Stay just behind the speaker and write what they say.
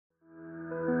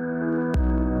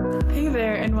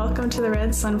and welcome to the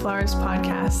Red Sunflowers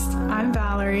podcast. I'm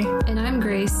Valerie. And I'm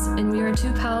Grace, and we are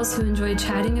two pals who enjoy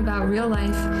chatting about real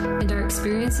life and our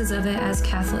experiences of it as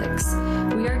Catholics.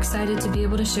 We are excited to be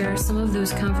able to share some of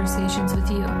those conversations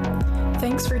with you.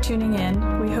 Thanks for tuning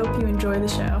in. We hope you enjoy the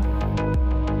show.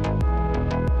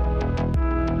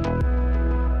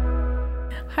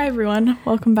 Hi everyone,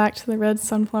 welcome back to the Red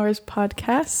Sunflowers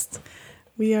podcast.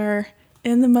 We are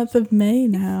in the month of May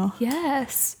now.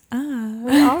 Yes, we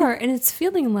are, and it's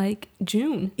feeling like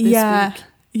June this week.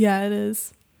 Yeah, it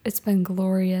is. It's been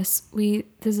glorious.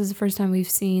 This is the first time we've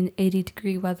seen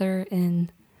 80-degree weather in,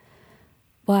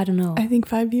 well, I don't know. I think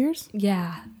 5 years.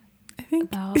 Yeah. I think.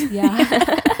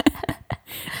 Yeah.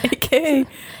 AKA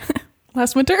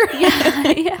last winter.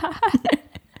 Yeah.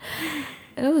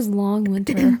 It was long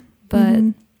winter,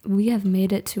 but we have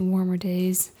made it to warmer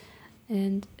days,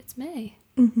 and it's May.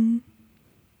 Mm-hmm.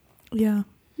 Yeah,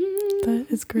 that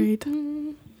is great.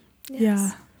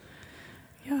 Yes.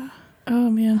 Yeah. Oh,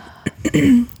 man.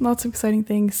 Lots of exciting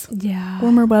things. Yeah.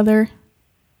 Warmer weather,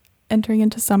 entering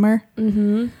into summer.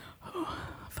 Mm-hmm. Oh,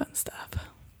 fun stuff.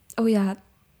 Oh, yeah.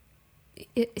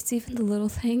 It's even the little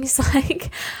things. Like,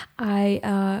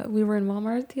 we were in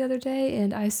Walmart the other day,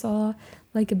 and I saw,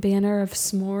 like, a banner of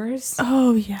s'mores.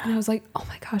 Oh, yeah. And I was like, oh,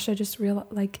 my gosh, I just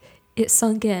realized, like, it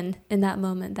sunk in that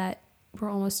moment that we're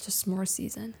almost to s'more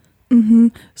season. Mm-hmm.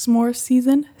 S'more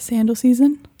season, sandal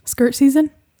season, skirt season.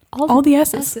 All the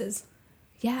S's.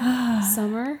 Yeah.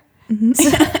 Summer. Mm-hmm.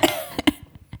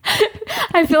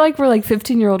 I feel like we're like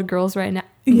 15-year-old girls right now.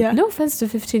 Yeah. No offense to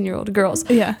 15-year-old girls.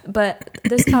 Yeah. But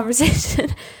this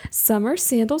conversation, summer,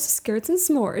 sandals, skirts, and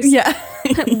s'mores. Yeah.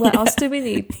 What else do we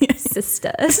need? Yeah.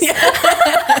 Sisters. Yeah.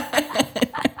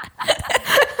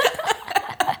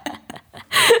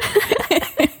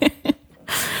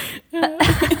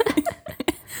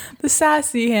 The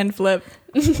sassy hand flip.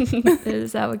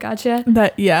 Is that what got you?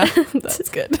 Yeah, that's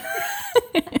good.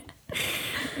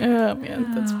 Oh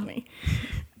man, that's funny.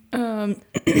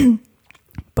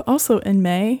 But also in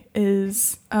May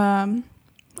is I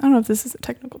don't know if this is a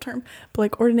technical term, but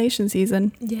like ordination season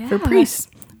for priests.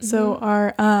 So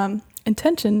our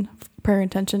prayer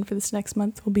intention for this next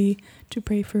month will be to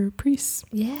pray for priests.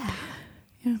 Yeah.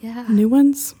 New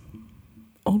ones,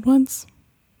 old ones,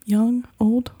 young,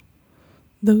 old,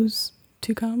 those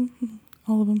to come,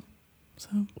 all of them.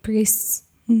 So Priests.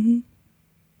 Mm-hmm.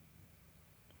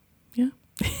 Yeah.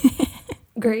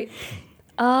 Great.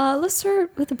 Let's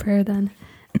start with a prayer then.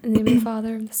 In the name of the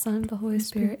Father, and the Son, and the Holy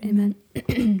Spirit. Amen.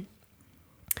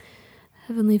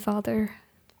 Heavenly Father,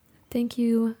 thank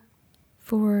you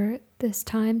for this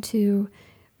time to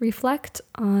reflect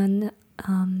on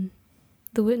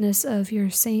the witness of your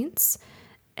saints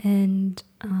and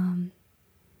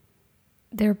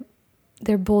their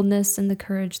boldness and the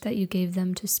courage that you gave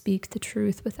them to speak the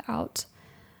truth without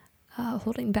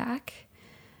holding back.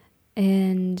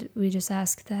 And we just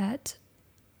ask that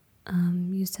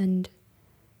you send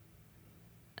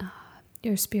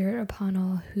your spirit upon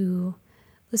all who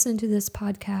listen to this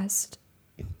podcast,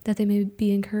 that they may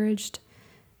be encouraged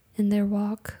in their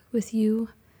walk with you,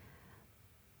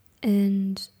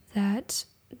 and that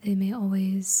they may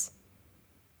always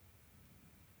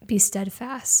be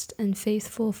steadfast and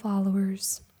faithful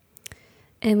followers.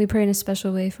 And we pray in a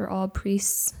special way for all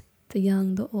priests, the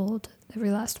young, the old, every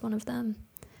last one of them,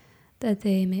 that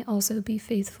they may also be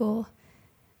faithful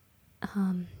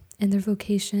in their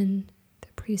vocation,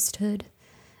 their priesthood,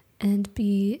 and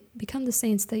become the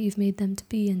saints that you've made them to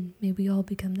be, and may we all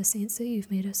become the saints that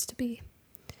you've made us to be.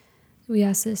 We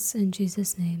ask this in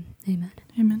Jesus' name. Amen.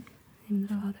 Amen. In the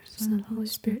name of the Father, Son, and Holy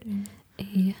Spirit.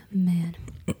 Amen.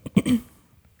 Amen.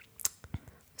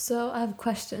 So I have a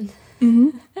question.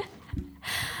 Mm-hmm.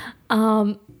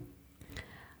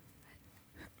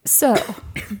 So,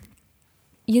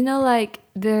 like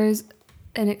there's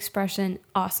an expression,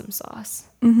 awesome sauce.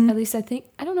 Mm-hmm. At least I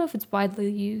don't know if it's widely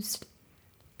used,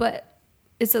 but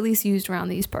it's at least used around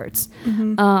these parts.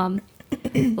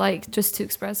 Mm-hmm. Like just to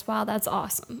express, wow, that's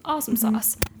awesome. Awesome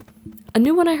sauce. A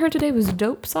new one I heard today was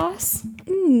dope sauce.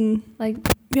 Like,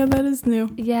 yeah, that is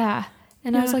new. Yeah.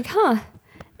 And I was like, huh.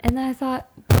 And then I thought,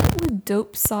 what would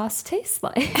dope sauce taste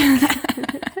like?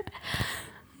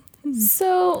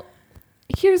 So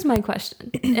here's my question,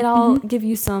 and I'll give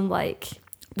you some like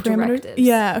directives.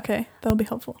 Yeah, okay. That'll be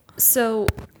helpful. So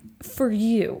for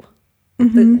you,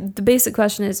 the basic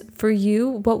question is, for you,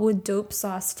 what would dope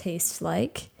sauce taste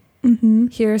like?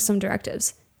 Here are some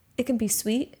directives. It can be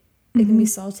sweet. It can be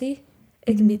salty.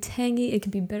 It can be tangy. It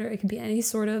can be bitter. It can be any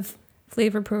sort of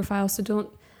flavor profile. So don't,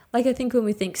 like, I think when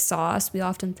we think sauce, we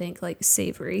often think like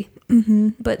savory,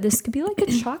 but this could be like a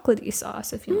chocolatey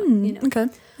sauce if you want, Okay.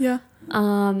 Yeah.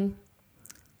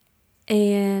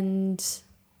 And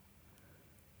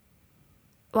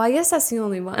well, I guess that's the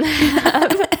only one.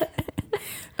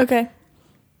 Okay.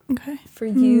 For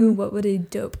you, what would a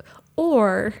dope,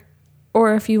 or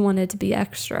if you wanted to be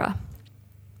extra,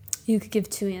 you could give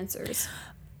 2 answers.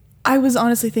 I was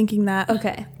honestly thinking that.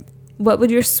 Okay. What would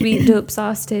your sweet dope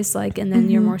sauce taste like, and then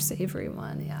your more savory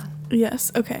one? Yeah.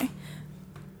 Yes. Okay.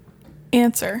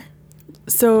 Answer.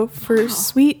 So for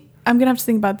sweet, I'm gonna have to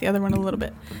think about the other one a little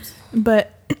bit,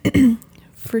 but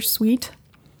for sweet,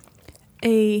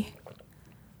 a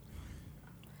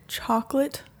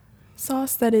chocolate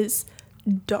sauce that is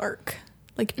dark,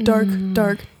 like dark,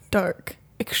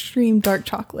 extreme dark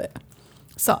chocolate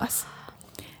sauce,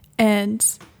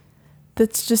 and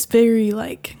that's just very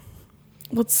like,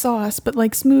 well, it's sauce, but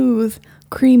like smooth,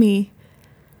 creamy,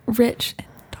 rich, and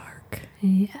dark.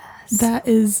 Yes. That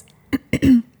is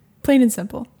plain and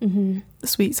simple. The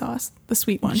sweet sauce, the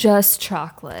sweet one. Just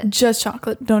chocolate. Just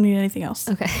chocolate. Don't need anything else.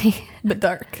 Okay. But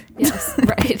dark. Yes,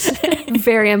 right.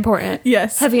 Very important.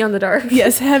 Yes. Heavy on the dark.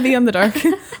 Yes, heavy on the dark.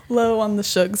 Low on the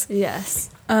shugs. Yes.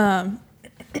 And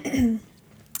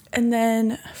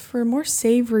then for a more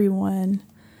savory one,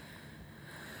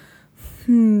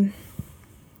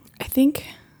 I think,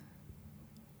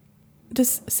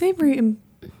 does savory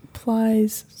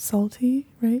implies salty,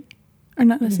 right? Or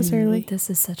not necessarily? This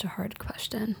is such a hard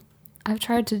question. I've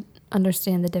tried to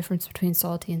understand the difference between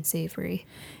salty and savory.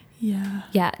 Yeah.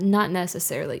 Yeah, not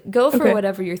necessarily. Go for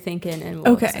whatever you're thinking and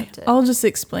we'll accept it. I'll just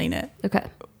explain it. Okay.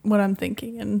 What I'm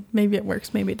thinking, and maybe it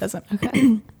works, maybe it doesn't.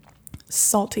 Okay.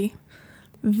 Salty.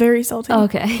 Very salty.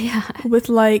 Okay, yeah. With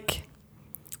like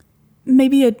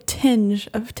maybe a tinge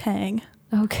of tang.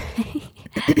 Okay.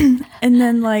 And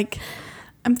then like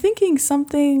I'm thinking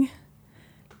something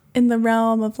in the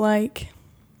realm of like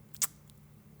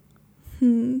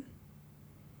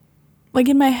like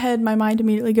in my head, my mind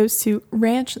immediately goes to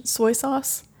ranch and soy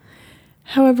sauce.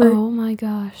 However, oh my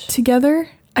gosh, together,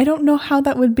 I don't know how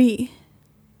that would be.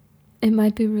 It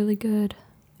might be really good.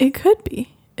 It could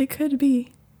be. It could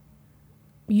be.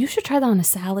 You should try that on a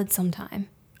salad sometime.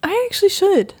 I actually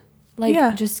should.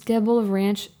 Like, just get a bowl of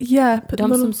ranch. Yeah.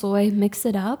 Dump some soy, mix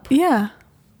it up. Yeah.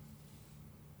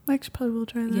 I actually probably will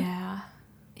try that. Yeah.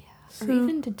 So, or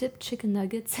even to dip chicken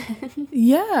nuggets in.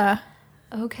 Yeah.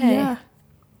 Okay. Yeah.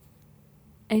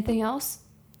 Anything else?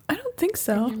 I don't think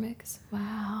so. In your mix?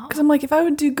 Wow. Because I'm like, if I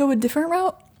would go a different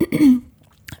route,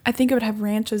 I think I would have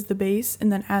ranch as the base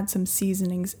and then add some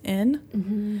seasonings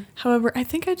in. However, I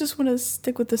think I just want to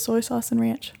stick with the soy sauce and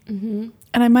ranch. And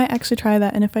I might actually try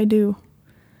that. And if I do,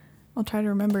 I'll try to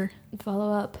remember.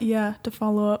 Follow up. Yeah, to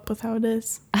follow up with how it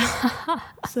is.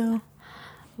 So.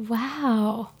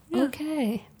 Wow. Yeah.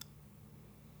 Okay.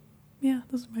 Yeah,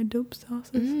 those are my dope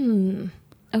sauces.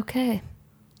 Okay.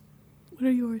 What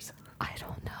are yours? I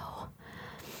don't know.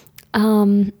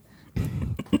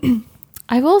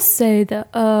 I will say that.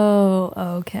 Oh,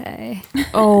 okay.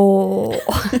 Oh,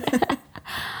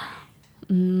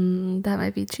 that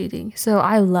might be cheating. So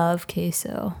I love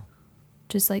queso,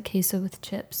 just like queso with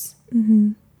chips.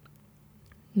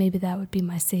 Maybe that would be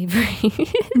my savory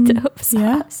dope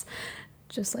sauce,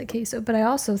 just like queso. But I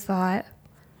also thought,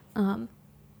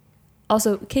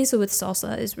 also queso with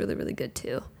salsa is really, really good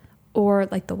too. Or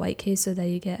like the white queso that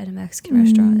you get at a Mexican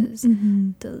restaurant is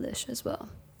delish as well.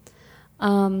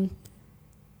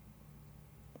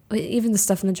 Even the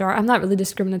stuff in the jar, I'm not really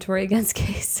discriminatory against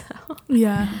queso.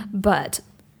 Yeah. But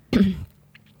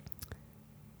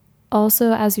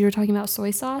also, as you were talking about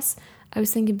soy sauce, I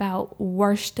was thinking about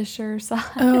Worcestershire sauce.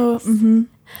 Oh,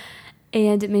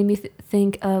 And it made me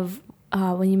think of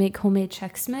when you make homemade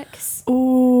Chex Mix.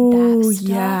 Oh,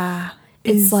 yeah.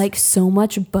 It's like so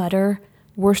much butter,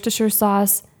 Worcestershire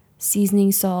sauce,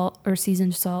 seasoning salt, or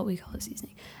seasoned salt, we call it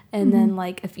seasoning. And then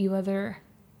like a few other,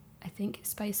 I think,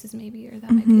 spices maybe, or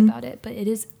that might be about it. But it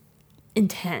is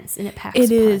intense and it packs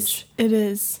punch. It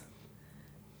is.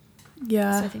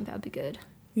 Yeah. So I think that would be good.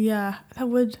 Yeah, that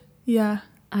would. Yeah.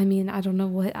 I mean, I don't know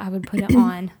what I would put it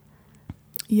on.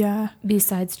 Yeah.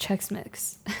 Besides Chex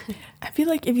Mix. I feel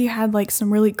like if you had like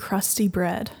some really crusty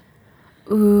bread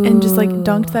Ooh. and just like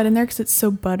dunked that in there because it's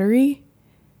so buttery,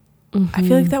 I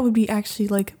feel like that would be actually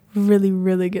like really,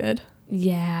 really good.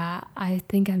 Yeah, I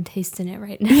think I'm tasting it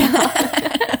right now.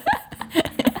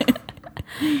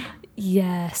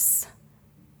 Yes.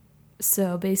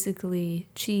 So basically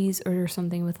cheese or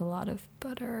something with a lot of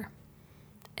butter.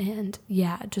 And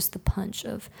yeah, just the punch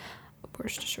of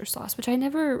Worcestershire sauce, which I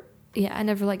never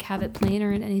like have it plain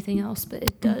or in anything else, but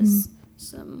it does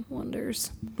some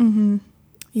wonders.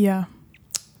 Yeah.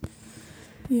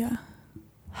 Yeah.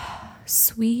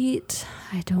 Sweet,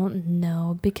 I don't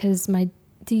know, because my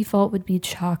default would be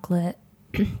chocolate.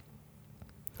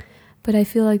 But I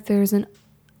feel like there's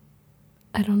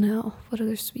I don't know. What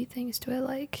other sweet things do I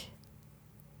like?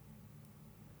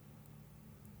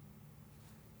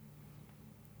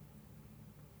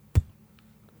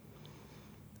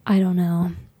 I don't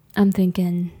know. I'm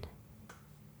thinking,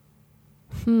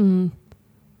 I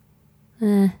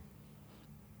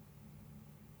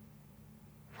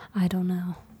don't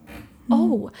know.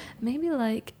 Oh, maybe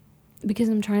like, because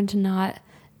I'm trying to not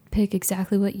pick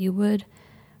exactly what you would,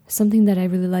 something that I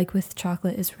really like with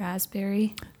chocolate is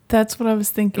raspberry. That's what I was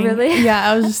thinking. Really? Yeah,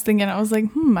 I was just thinking, I was like,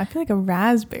 I feel like a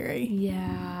raspberry.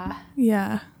 Yeah.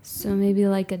 Yeah. So maybe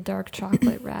like a dark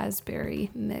chocolate raspberry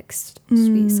mixed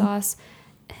sweet sauce.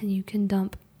 And you can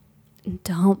dunk.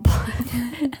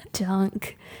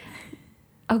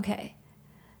 Okay.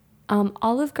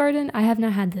 Olive Garden, I have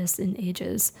not had this in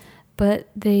ages, but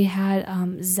they had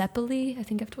Zeppoli. I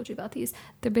think I've told you about these.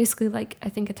 They're basically like, I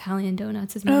think Italian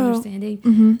donuts is my understanding.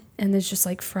 Mm-hmm. And there's just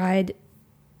like fried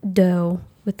dough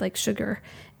with like sugar.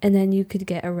 And then you could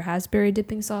get a raspberry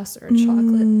dipping sauce or a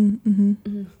chocolate. Mm-hmm.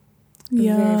 Mm-hmm.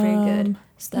 Yeah. Very, very good.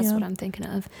 So that's what I'm thinking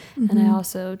of. Mm-hmm. And I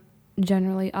also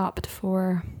generally opt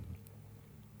for,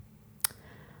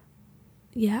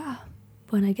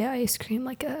 when I get ice cream,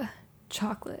 like a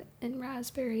chocolate and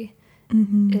raspberry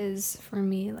is for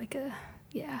me like a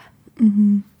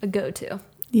go-to.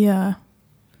 Yeah.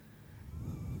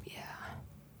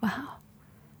 Wow.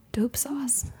 Dope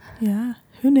sauce. Yeah.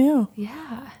 Who knew?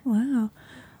 Yeah. Wow.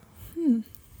 Yeah.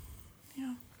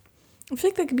 I feel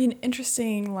like that could be an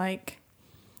interesting like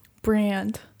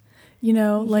brand,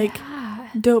 like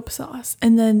dope sauce.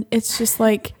 And then it's just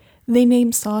like they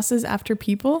name sauces after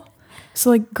people. So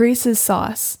like Grace's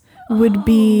sauce would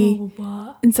be,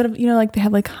 instead of, like they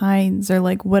have like Heinz or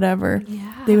like whatever,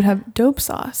 they would have dope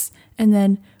sauce. And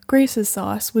then Grace's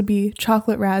sauce would be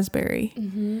chocolate raspberry.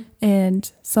 Mm-hmm.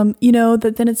 And some,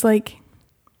 that then it's like,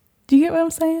 do you get what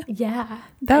I'm saying? Yeah.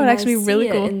 That would actually be really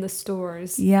cool. In the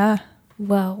stores. Yeah.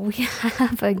 Well, we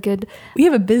have a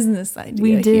business idea.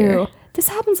 We do. Here. This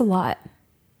happens a lot.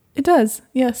 It does.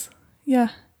 Yes. Yeah.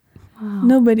 Wow.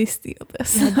 Nobody steal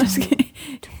this. Yeah, I'm just kidding.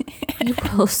 You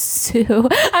will sue.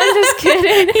 I'm just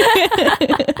kidding.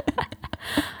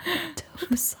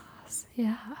 Dope sauce.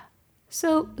 Yeah.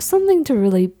 So something to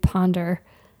really ponder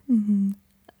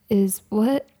is,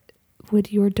 what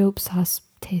would your dope sauce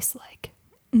taste like?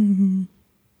 Mm-hmm.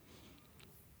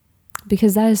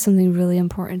 Because that is something really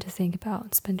important to think about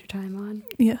and spend your time on.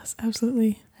 Yes,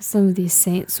 absolutely. Some of these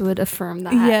saints would affirm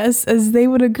that. Yes, as they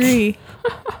would agree.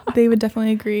 They would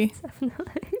definitely agree.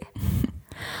 Definitely.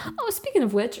 Oh, speaking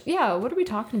of which, what are we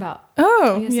talking about?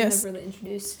 Oh, I guess yes. I never really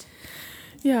introduced.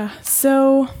 Yeah,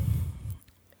 so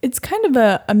it's kind of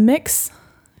a mix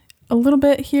a little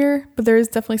bit here, but there is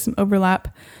definitely some overlap.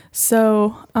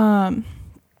 So, kind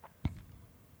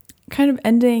of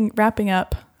wrapping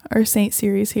up our Saint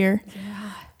series here.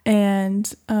 Yeah.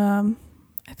 And I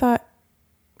thought,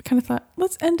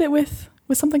 let's end it with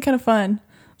something kind of fun.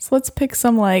 So let's pick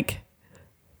some what's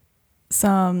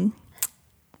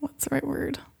the right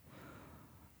word?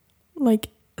 Like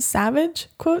savage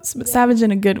quotes, but savage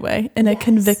in a good way, in a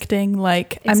convicting,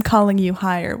 I'm calling you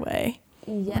higher way.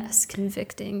 Yes,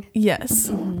 convicting.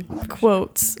 Yes,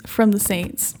 quotes from the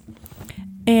saints.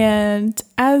 And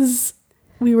as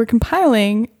we were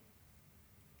compiling,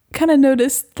 kind of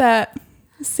noticed that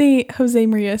Saint Jose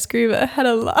Maria Escriva had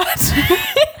a lot.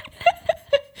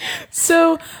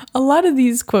 So a lot of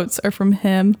these quotes are from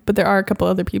him, but there are a couple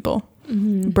other people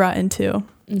brought in too.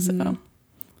 So,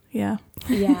 yeah.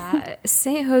 Yeah.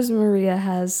 Saint Jose Maria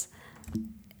has,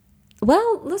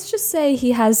 let's just say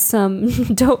he has some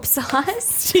dope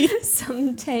sauce,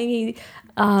 some tangy,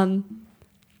 a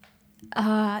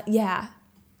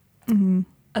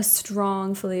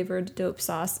strong flavored dope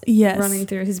sauce running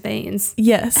through his veins.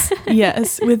 Yes,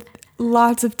 with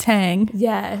lots of tang.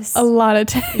 Yes. A lot of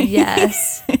tang.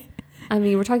 Yes. I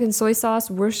mean, we're talking soy sauce,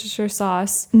 Worcestershire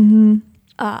sauce,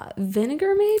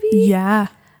 vinegar maybe? Yeah.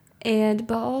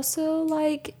 But also,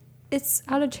 it's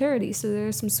out of charity, so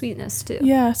there's some sweetness too.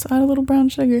 Yeah, so add a little brown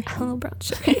sugar.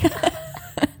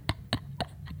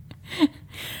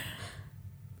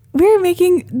 We're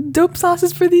making dope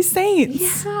sauces for these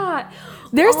saints. Yeah.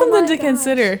 There's something to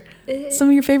consider. Some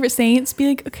of your favorite saints, be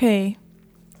like, okay,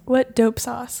 what dope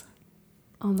sauce?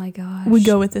 Oh my gosh. We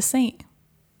go with the saint.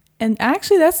 And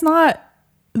actually, there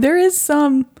is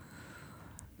some,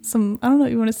 I don't know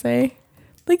what you want to say.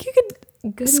 Like, you could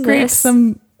scrape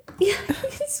some,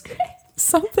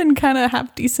 something kind of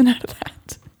half decent out of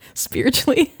that,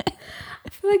 spiritually. I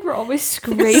feel like we're always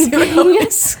scraping.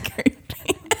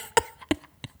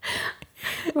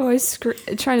 We're always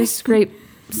trying to scrape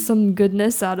some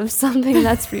goodness out of something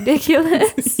that's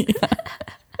ridiculous.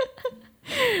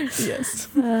 Yes.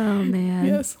 Oh, man.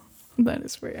 Yes. That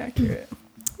is very accurate.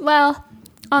 Well,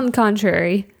 on the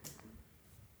contrary,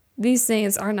 these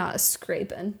things are not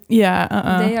scraping.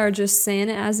 Yeah. They are just saying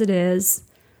it as it is.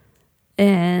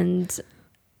 And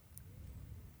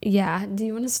yeah, do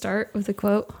you want to start with a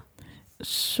quote?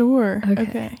 Sure.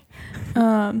 Okay. So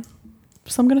I'm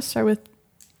going to start with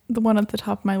the one at the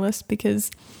top of my list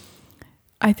because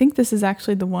I think this is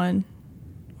actually the one,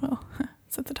 well,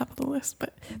 it's at the top of the list,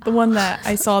 but the one that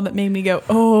I saw that made me go,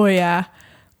 oh yeah,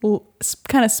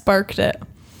 kind of sparked it.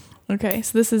 Okay,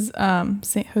 so this is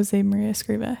St. Jose Maria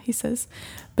Escriva. He says,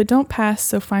 "But don't pass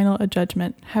so final a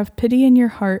judgment. Have pity in your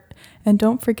heart, and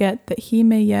don't forget that he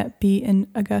may yet be an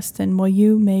Augustine, while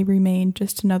you may remain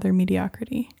just another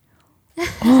mediocrity."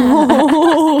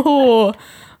 Oh,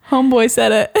 homeboy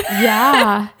said it.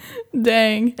 Yeah.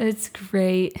 Dang. It's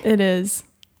great. It is.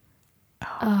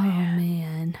 Oh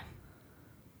man.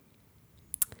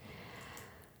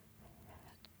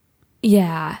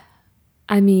 Yeah.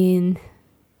 I mean,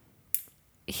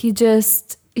 he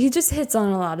just hits on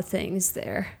a lot of things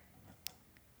there.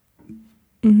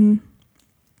 Mm-hmm.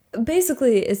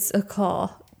 Basically, it's a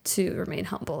call to remain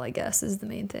humble, I guess, is the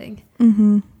main thing.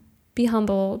 Mm-hmm. Be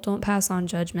humble. Don't pass on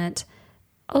judgment.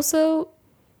 Also,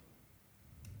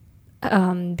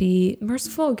 be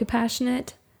merciful,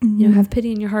 compassionate. Mm-hmm. You know, have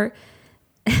pity in your heart.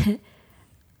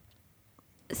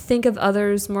 Think of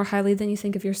others more highly than you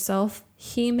think of yourself.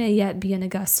 He may yet be an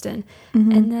Augustine.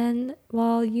 Mm-hmm. And then,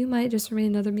 while you might just remain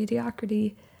another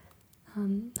mediocrity,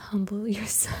 humble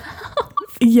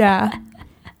yourself. Yeah.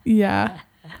 Yeah.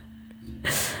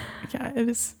 Yeah, it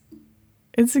is.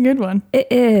 It's a good one.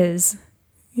 It is.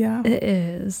 Yeah. It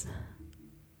is.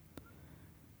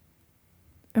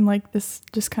 And like this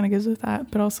just kind of goes with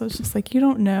that, but also it's just like you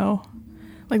don't know.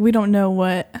 Like we don't know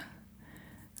what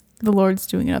the Lord's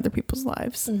doing in other people's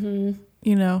lives. Mm-hmm.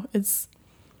 You know,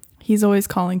 he's always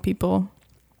calling people,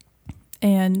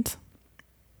 and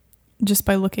just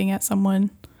by looking at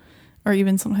someone, or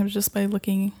even sometimes just by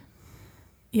looking,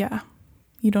 you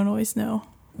don't always know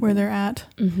where they're at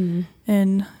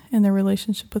in their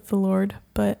relationship with the Lord,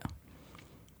 but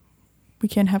we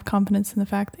can have confidence in the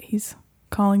fact that he's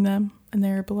calling them and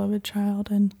they're a beloved child,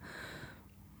 and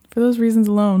for those reasons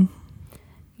alone,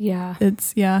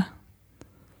 it's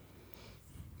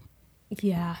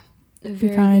be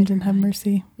kind and have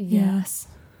mercy. Yes.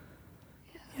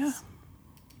 Yeah.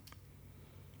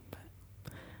 But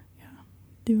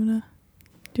do you wanna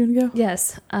go?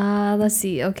 Yes. Let's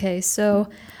see. Okay, so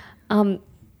I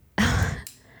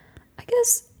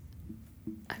guess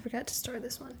I forgot to start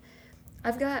this one.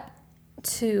 I've got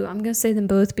two. I'm gonna say them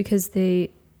both because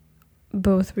they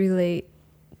both relate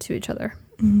to each other.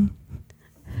 Mm-hmm.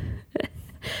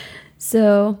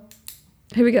 So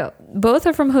here we go. Both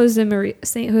are from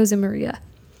St. Jose Maria.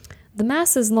 The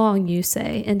Mass is long, you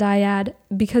say, and I add,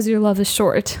 because your love is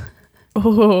short.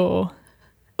 Oh,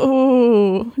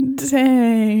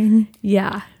 dang.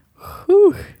 Yeah.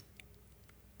 Whew.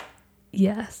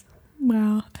 Yes.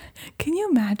 Wow. Can you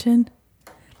imagine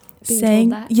being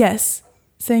told that? Yes.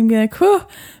 Being like, whew,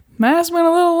 Mass went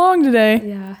a little long today.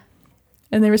 Yeah.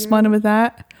 And they responded with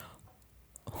that.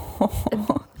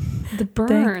 The burn.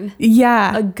 Dang.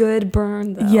 Yeah. A good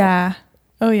burn, though. Yeah.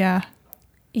 Oh, yeah.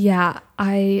 Yeah.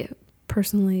 I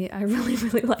really,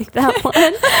 really like that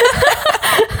one.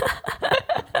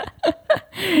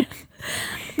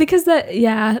 Because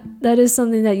that is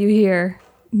something that you hear.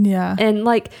 Yeah. And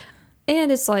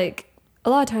it's like, a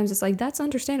lot of times it's like, that's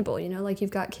understandable, you know, like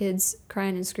you've got kids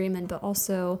crying and screaming, but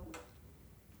also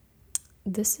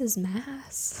this is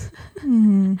Mass.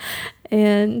 Mm-hmm.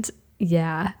 And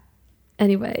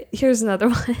anyway, here's another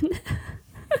one.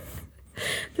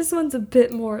 This one's a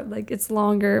bit more like it's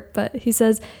longer, but he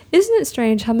says, isn't it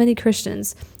strange how many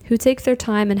Christians who take their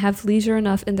time and have leisure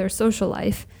enough in their social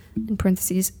life, in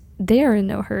parentheses, they are in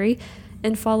no hurry,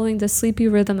 and following the sleepy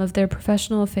rhythm of their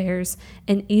professional affairs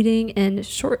and eating and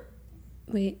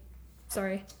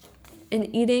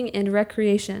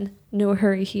recreation, no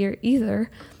hurry here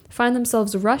either, find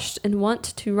themselves rushed and want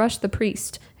to rush the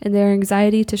priest in their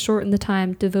anxiety to shorten the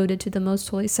time devoted to the most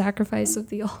holy sacrifice of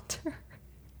the altar.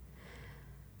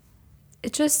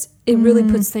 It really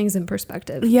puts things in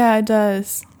perspective. Yeah, it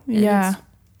does. And it's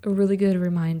a really good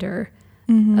reminder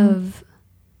of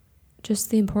just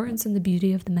the importance and the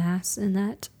beauty of the Mass, and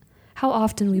that how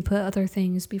often we put other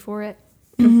things before it.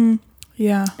 Mm-hmm.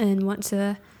 Yeah. And want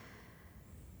to,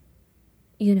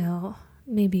 you know,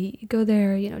 maybe go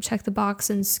there, you know, check the box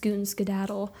and scoot and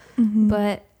skedaddle. Mm-hmm.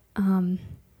 But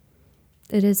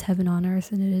it is heaven on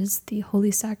earth, and it is the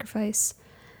holy sacrifice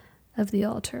of the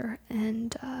altar.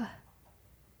 And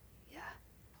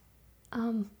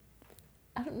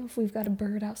I don't know if we've got a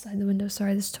bird outside the window.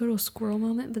 Sorry, this total squirrel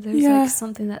moment, but there's like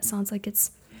something that sounds like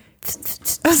it's...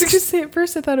 I was gonna say, at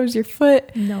first I thought it was your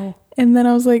foot. No. And then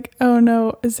I was like, oh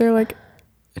no, is there like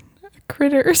a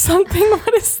critter or something?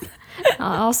 What is that?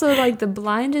 Also, like, the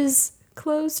blind is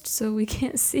closed, so we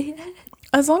can't see it.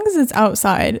 As long as it's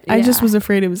outside. Yeah. I just was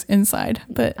afraid it was inside,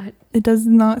 but it does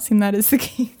not seem that is the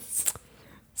case.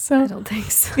 So I don't think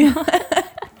so. Yeah.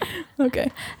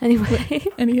 Okay. Anyway.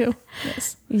 Anywho.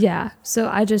 Yes. Yeah. So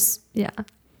I just, yeah.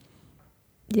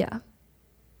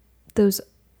 Those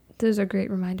are great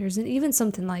reminders. And even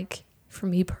something like, for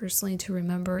me personally, to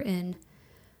remember in,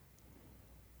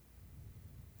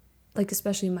 like,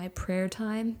 especially my prayer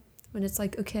time, when it's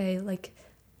like, okay, like,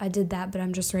 I did that, but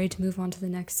I'm just ready to move on to the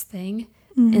next thing.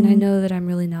 Mm-hmm. And I know that I'm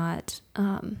really not,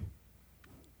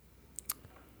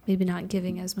 maybe not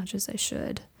giving as much as I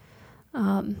should.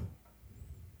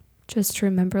 Just to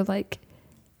remember, like,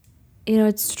 you know,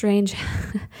 it's strange.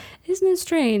 Isn't it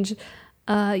strange,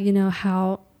 you know,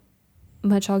 how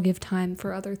much I'll give time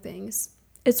for other things.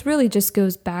 It's really just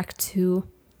goes back to,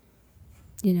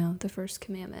 you know, the first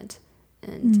commandment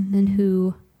and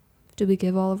who do we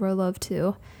give all of our love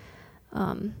to.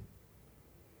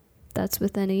 That's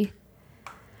with any,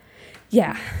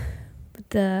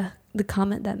 the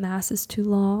comment that Mass is too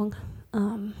long,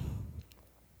 and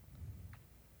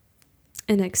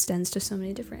extends to so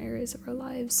many different areas of our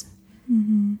lives.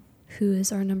 Mm-hmm. Who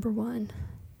is our number one?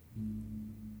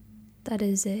 That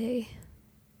is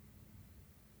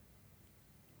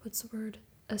what's the word?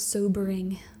 A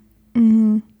sobering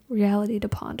reality to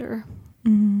ponder.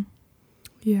 Mm-hmm.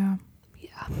 Yeah.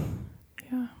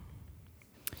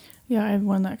 Yeah, I have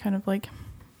one that kind of like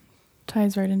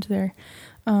ties right into there.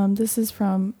 This is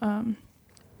from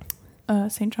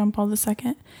St. John Paul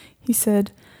II. He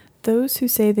said, "Those who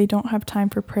say they don't have time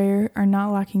for prayer are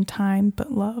not lacking time,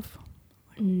 but love."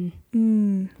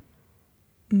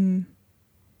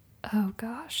 Oh,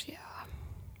 gosh, yeah.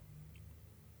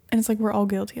 And it's like we're all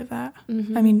guilty of that.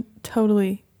 Mm-hmm. I mean,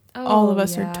 totally. All of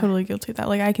us are totally guilty of that.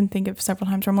 Like, I can think of several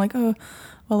times where I'm like, oh,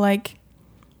 well, like,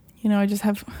 you know, I just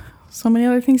have so many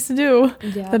other things to do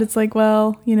that it's like,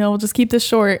 well, you know, we'll just keep this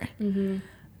short. Mm-hmm.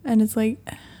 And it's like,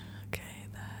 okay,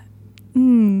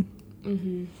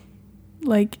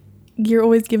 like, you're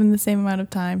always given the same amount of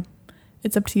time.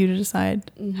 It's up to you to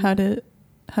decide how to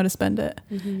spend it.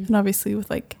 Mm-hmm. And obviously with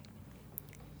like,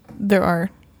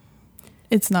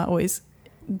 it's not always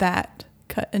that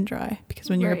cut and dry, because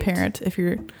when you're a parent, if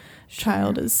your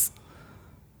child is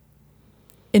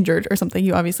injured or something,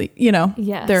 you obviously, you know,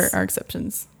 there are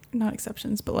not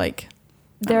exceptions, but like,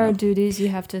 there are duties you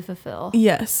have to fulfill.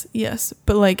 Yes.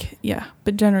 But like,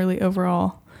 but generally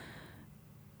overall,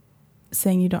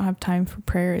 saying you don't have time for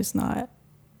prayer is not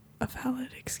a valid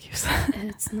excuse.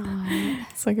 It's not.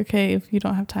 It's like, okay, if you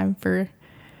don't have time for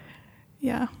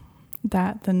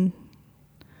that, then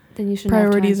you shouldn't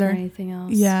priorities have time for anything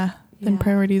else. Then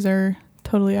priorities are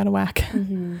totally out of whack.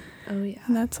 Mm-hmm. Oh yeah.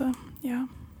 And that's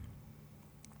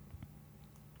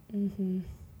Mm-hmm.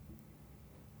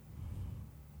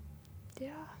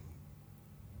 Yeah.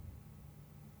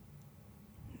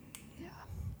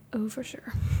 Oh, for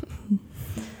sure.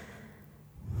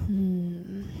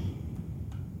 And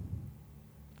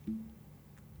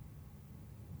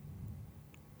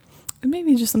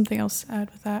maybe just something else to add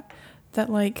with that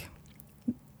like,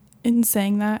 in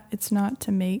saying that, it's not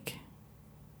to make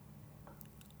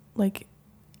like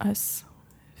us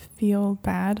feel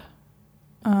bad.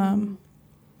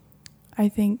 I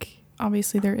think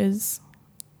obviously there is,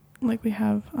 like, we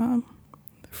have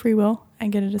free will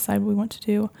and get to decide what we want to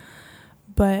do,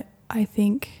 but I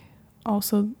think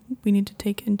also we need to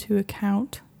take into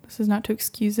account, this is not to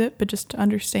excuse it, but just to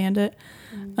understand it,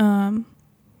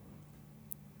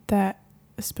 that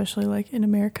especially like in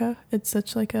America, it's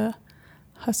such like a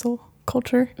hustle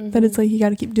culture that it's like you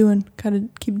gotta keep doing.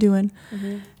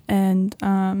 And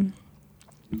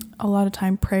a lot of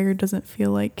time prayer doesn't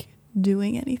feel like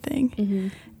doing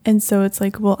anything. And so it's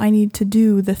like, well, I need to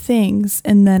do the things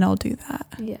and then I'll do that.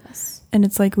 Yes. And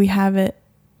it's like we have it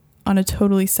on a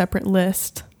totally separate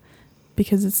list,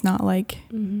 because it's not like,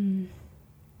 I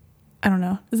don't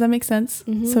know, does that make sense?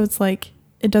 So it's like,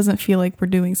 it doesn't feel like we're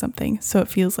doing something, so it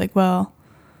feels like, well,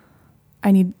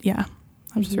 I need,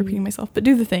 I'm just repeating myself, but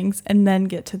do the things and then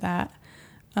get to that.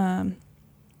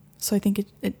 So I think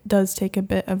it does take a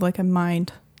bit of like a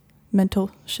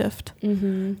mental shift.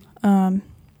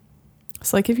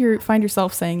 So like if you find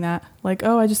yourself saying that, like,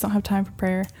 oh, I just don't have time for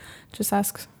prayer, just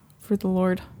ask for the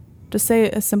Lord. Just say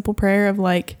a simple prayer of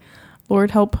like,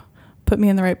 Lord, help put me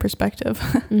in the right perspective.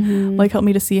 Mm-hmm. Like help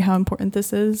me to see how important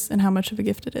this is and how much of a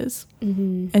gift it is.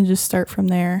 Mm-hmm. And just start from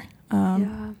there.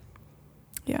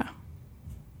 Yeah.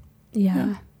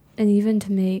 Yeah. And even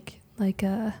to make like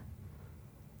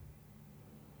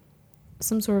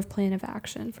some sort of plan of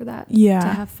action for that. Yeah. To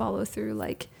have follow through,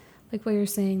 like what you're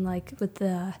saying, like with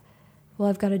the, well,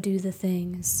 I've got to do the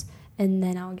things and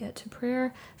then I'll get to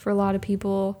prayer. For a lot of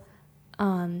people,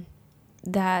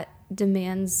 that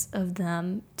demands of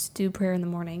them to do prayer in the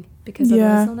morning because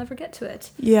otherwise they'll never get to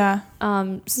it. Yeah.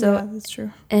 So yeah, that's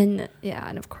true. And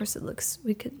of course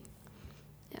we could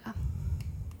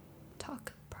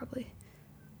talk probably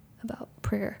about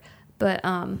prayer, but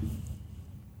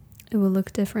it will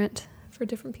look different for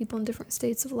different people in different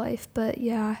states of life. But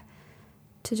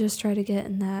to just try to get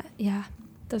in that,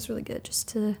 that's really good. Just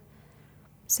to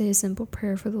say a simple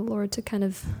prayer for the Lord to kind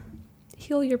of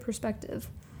heal your perspective,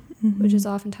 Mm-hmm. which is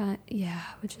oftentimes,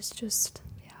 which is just,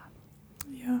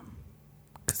 Yeah.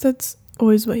 Because that's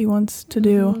always what he wants to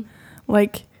do. Mm-hmm.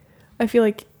 Like, I feel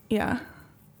like,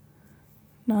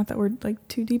 not that we're like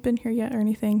too deep in here yet or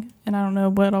anything, and I don't know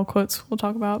what all quotes we'll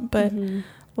talk about, but Mm-hmm.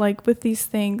 like with these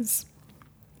things,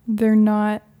 they're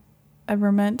not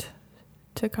ever meant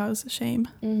to cause shame.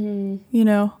 Mm-hmm. You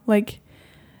know, like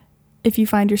if you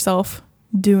find yourself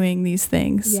doing these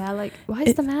things. Yeah, like, why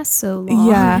is the mass so long?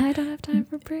 Yeah. I don't have time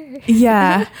for prayer.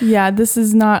 Yeah, this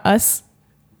is not us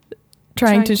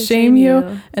trying to shame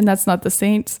you, and that's not the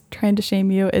saints trying to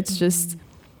shame you. It's just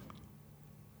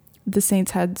the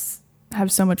saints have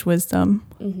so much wisdom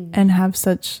and have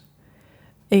such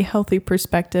a healthy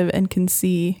perspective and can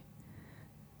see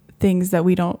things that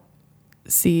we don't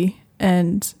see,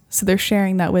 and so they're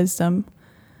sharing that wisdom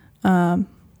to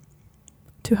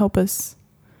help us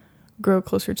grow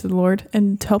closer to the Lord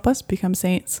and to help us become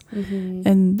saints.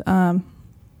 And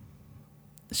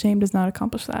shame does not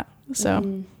accomplish that.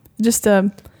 So just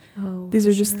these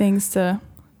are just things to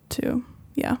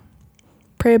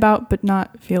pray about but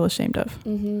not feel ashamed of,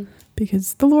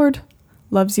 because the Lord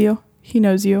loves you, he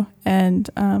knows you, and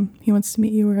he wants to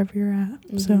meet you wherever you're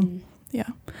at. So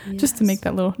just to make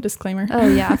that little disclaimer. Oh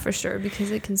yeah, for sure,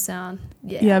 because it can sound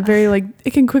very like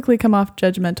it can quickly come off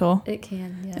judgmental. It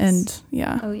can, yes. And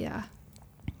oh yeah,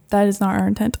 that is not our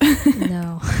intent.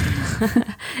 No.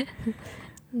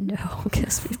 No,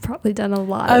 because we've probably done a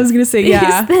lot. I was gonna say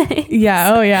things.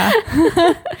 Yeah, oh yeah.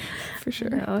 For sure.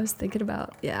 No, I was thinking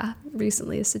about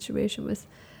recently a situation with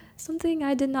something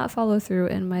I did not follow through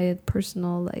in my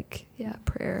personal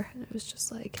prayer, and it was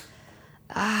just like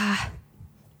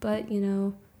but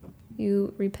you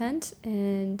repent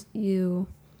and you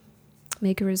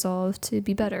make a resolve to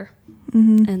be better,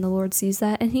 and the Lord sees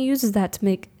that and he uses that to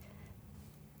make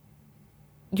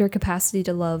your capacity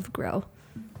to love grow,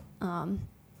 and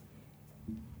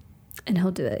he'll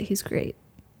do it. He's great.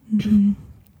 Yeah.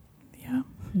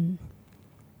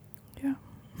 Yeah.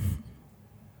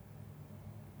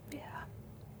 Yeah.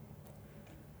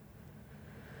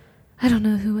 I don't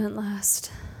know who went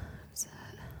last.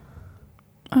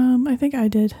 I think I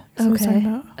did.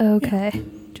 Okay.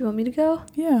 Do you want me to go?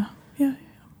 Yeah.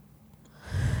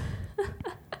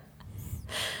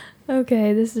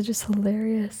 Okay, this is just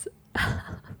hilarious.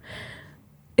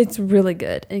 It's really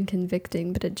good and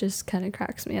convicting, but it just kind of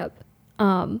cracks me up.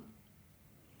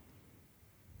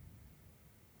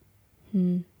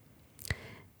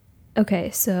 Okay,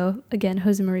 so again,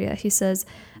 Jose Maria, he says,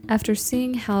 after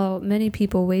seeing how many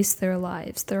people waste their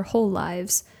lives, their whole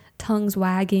lives, tongues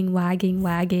wagging,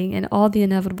 and all the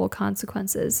inevitable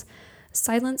consequences,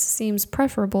 silence seems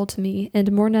preferable to me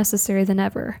and more necessary than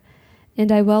ever.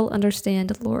 And I well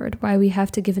understand, Lord, why we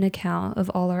have to give an account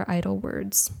of all our idle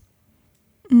words.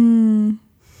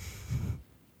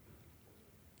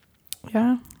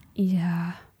 Yeah.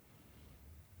 Yeah.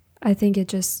 I think it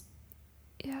just,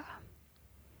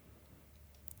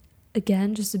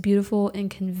 again, just a beautiful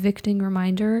and convicting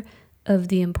reminder of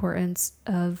the importance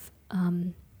of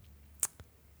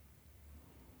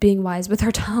being wise with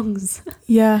our tongues.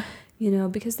 Yeah.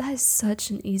 Because that is such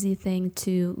an easy thing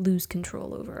to lose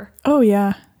control over. Oh,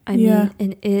 yeah. I mean,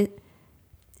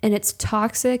 and it's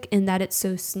toxic in that it's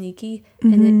so sneaky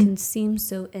and it can seem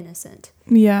so innocent.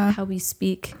 Yeah. How we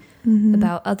speak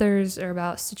about others or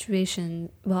about situation.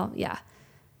 Well, yeah.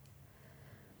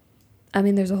 I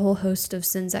mean, there's a whole host of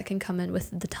sins that can come in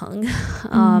with the tongue.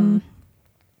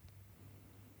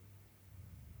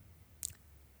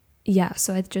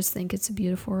 So I just think it's a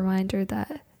beautiful reminder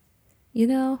that,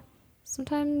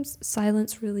 sometimes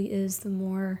silence really is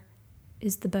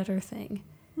the better thing.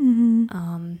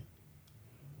 And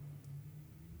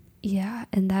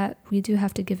that we do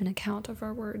have to give an account of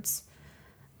our words.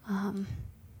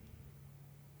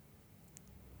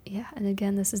 Yeah, and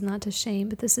again, this is not to shame,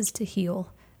 but this is to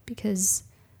heal, because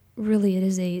really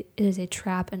it is a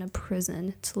trap and a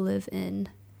prison to live in.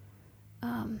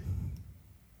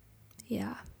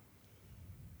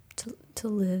 To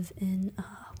live in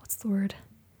what's the word?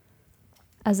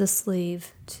 As a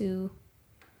slave to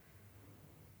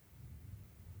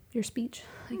your speech,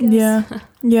 I guess. Yeah.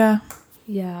 Yeah.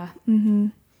 Yeah. Mm-hmm.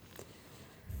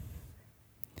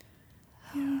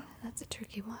 Yeah. That's a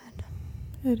tricky one.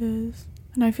 It is.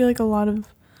 And I feel like a lot of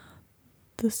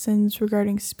the sins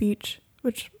regarding speech,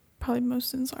 which probably most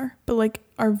sins are, but like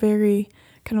are very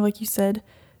kind of like you said,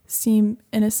 seem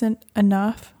innocent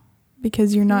enough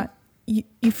because you're not,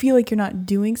 you feel like you're not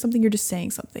doing something, you're just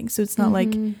saying something. So it's not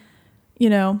like, you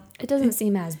know. It doesn't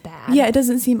seem as bad. Yeah, it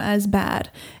doesn't seem as bad.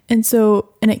 And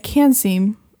so, and it can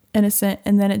seem innocent,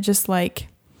 and then it just like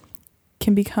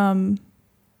can become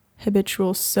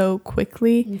habitual so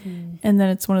quickly. Mm-hmm. And then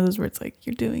it's one of those where it's like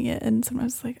you're doing it and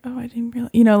sometimes it's like, oh, I didn't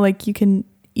realize, you know, like you can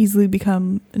easily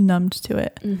become numbed to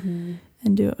it and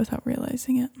do it without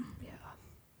realizing it.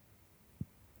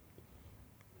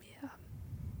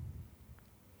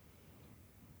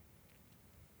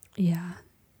 Yeah.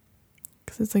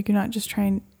 Because it's like you're not just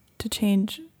trying to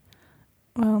change.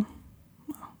 Well,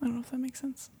 I don't know if that makes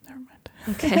sense. Never mind.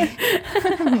 Okay. I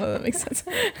don't know if that makes sense.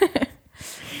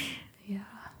 Yeah.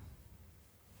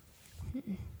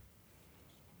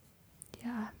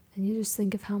 Yeah. And you just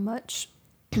think of how much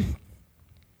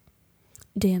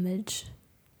damage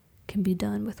can be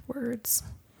done with words.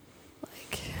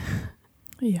 Like,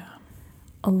 yeah.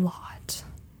 A lot.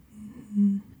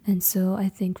 Mm-hmm. And so I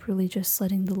think really just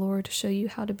letting the Lord show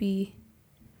us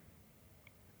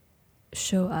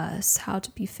how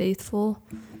to be faithful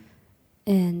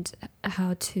and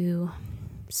how to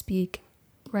speak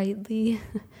rightly,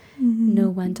 know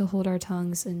when to hold our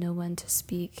tongues and know when to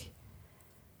speak.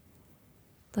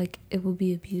 Like, it will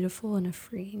be a beautiful and a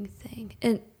freeing thing.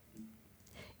 And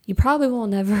you probably will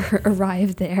never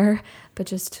arrive there, but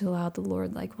just to allow the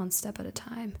Lord, like, one step at a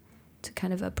time to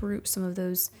kind of uproot some of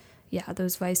those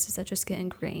vices that just get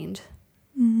ingrained.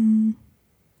 Mm-hmm.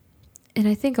 And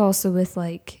I think also with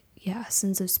like,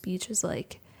 sins of speech is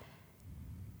like,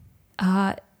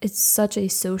 it's such a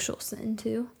social sin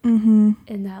too. Mm-hmm.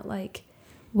 In that like,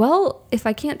 well, if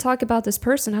I can't talk about this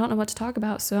person, I don't know what to talk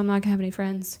about, so I'm not gonna have any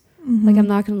friends. Mm-hmm. Like, I'm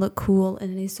not gonna look cool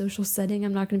in any social setting.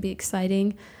 I'm not gonna be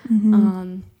exciting.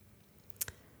 Mm-hmm.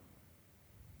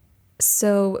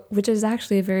 So, which is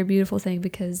actually a very beautiful thing,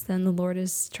 because then the Lord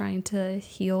is trying to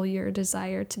heal your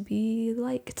desire to be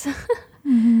liked.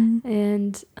 Mm-hmm.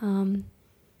 And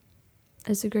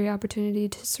it's a great opportunity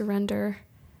to surrender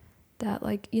that,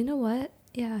 like, you know what?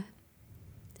 Yeah.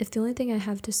 If the only thing I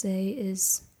have to say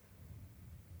is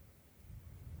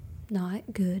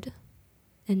not good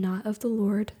and not of the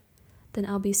Lord, then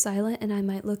I'll be silent and I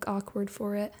might look awkward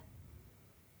for it.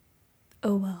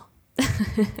 Oh, well.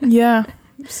 Yeah.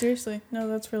 Seriously. No,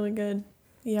 that's really good.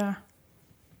 Yeah.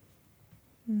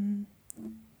 Mm.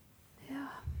 Yeah.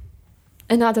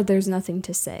 And not that there's nothing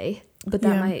to say, but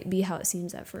that might be how it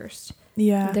seems at first.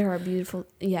 Yeah. There are beautiful.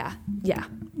 Yeah. Yeah.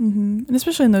 Mm-hmm. And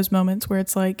especially in those moments where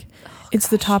it's like, it's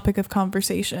the topic of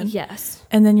conversation. Yes.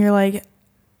 And then you're like,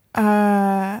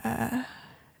 yeah.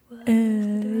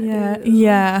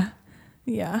 Yeah.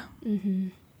 Yeah. Mm-hmm.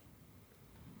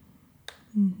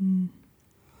 Mm-hmm.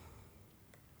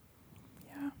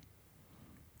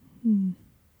 Hmm.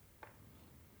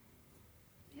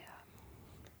 Yeah.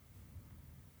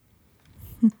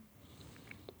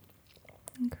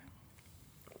 Okay.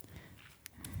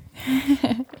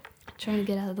 Trying to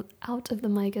get out of the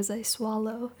mic as I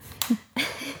swallow.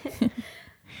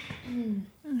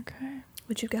 Okay.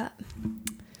 What you got?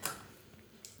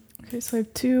 Okay, so I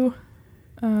have two.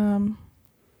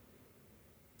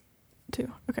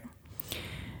 Okay.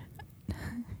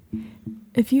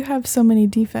 If you have so many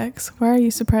defects, why are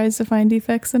you surprised to find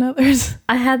defects in others?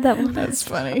 I had that one. That's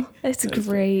funny. That's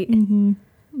great. Mm-hmm.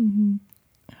 Mm-hmm.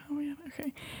 Oh, yeah.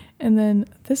 Okay. And then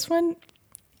this one,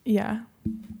 I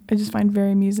just find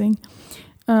very amusing.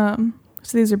 So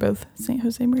these are both St.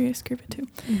 Jose Maria Escriva too.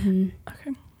 Mm-hmm.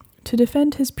 Okay. To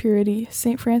defend his purity,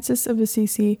 St. Francis of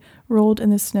Assisi rolled in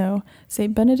the snow,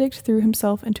 St. Benedict threw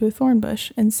himself into a thorn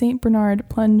bush, and St. Bernard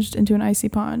plunged into an icy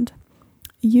pond.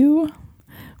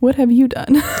 What have you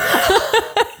done? I'm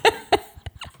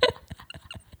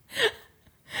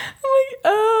like,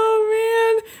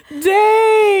 oh man,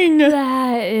 dang.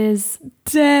 That is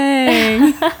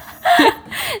dang.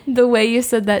 The way you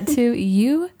said that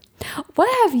too. What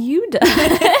have you done?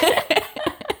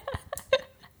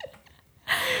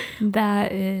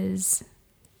 That is,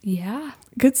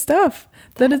 good stuff.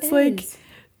 That it's like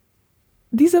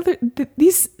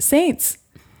these saints,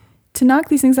 to knock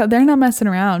these things out. They're not messing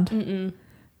around. Mm-mm.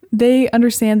 They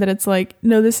understand that it's like,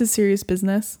 no, this is serious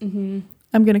business. Mm-hmm.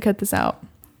 I'm going to cut this out.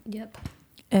 Yep.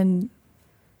 And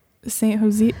Saint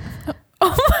Hosea.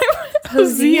 Oh my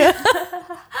Hosea.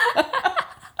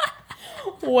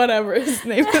 Whatever his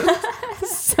name is.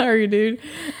 Sorry, dude.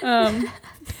 I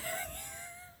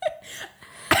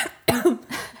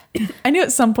knew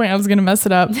at some point I was going to mess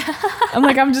it up. I'm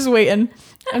like, I'm just waiting.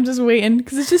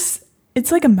 Because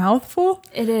it's like a mouthful.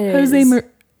 It is. Jose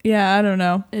yeah, I don't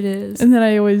know. It is. And then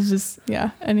I always just,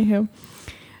 anywho.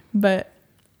 But,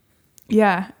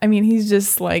 yeah, I mean, he's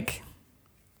just like,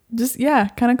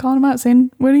 kind of calling him out, saying,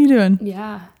 what are you doing?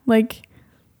 Yeah. Like,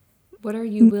 what are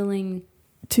you willing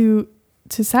to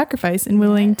sacrifice and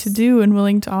willing to do and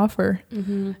willing to offer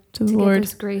to the Lord? Get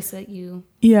this grace that you...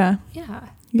 Yeah. Yeah.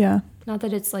 Yeah. Not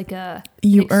that it's like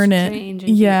you earn it.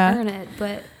 Yeah. You earn it,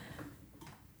 but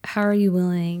how are you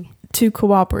willing to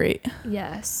cooperate?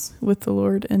 Yes. With the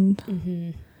Lord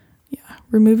and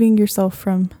removing yourself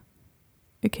from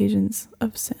occasions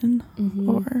of sin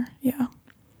or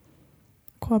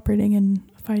cooperating and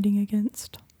fighting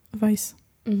against vice.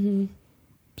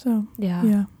 So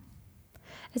yeah,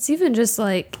 it's even just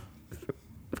like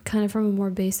kind of from a more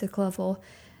basic level,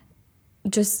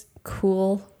 just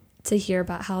cool to hear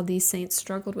about how these saints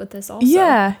struggled with this also.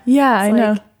 Yeah, I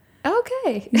know.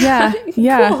 Okay. Yeah.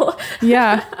 Cool.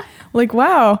 Yeah. Like,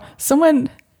 wow, someone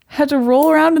had to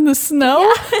roll around in the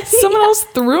snow. Yeah. Someone else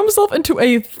threw himself into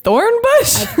a thorn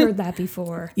bush. I've heard that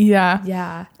before. Yeah.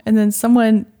 Yeah. And then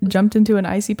someone jumped into an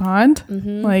icy pond.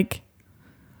 Like,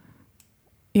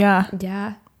 yeah.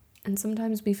 Yeah. And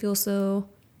sometimes we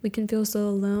can feel so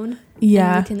alone.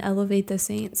 Yeah. And we can elevate the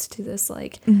saints to this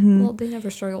like, well, they never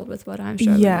struggled with what I'm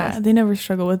struggling with. Yeah, they never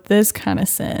struggled with this kind of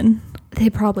sin. They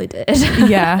probably did.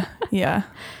 Yeah. Yeah.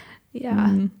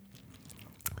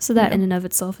 So that in and of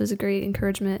itself is a great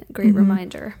encouragement, great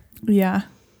reminder. Yeah.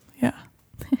 Yeah.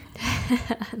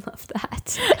 I love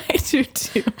that. I do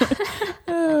too.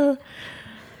 Oh,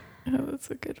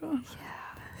 that's a good one.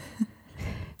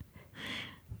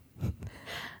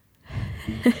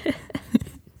 Yeah.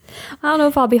 I don't know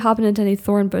if I'll be hopping into any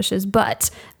thorn bushes, but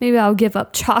maybe I'll give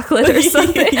up chocolate or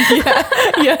something.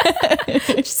 Yeah.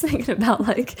 Just thinking about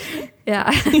like,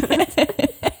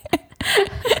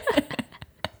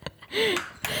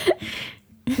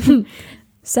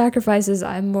 sacrifices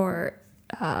I'm more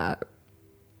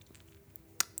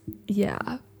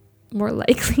more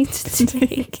likely to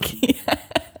take.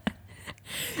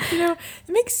 You know, it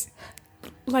makes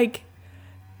like,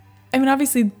 I mean,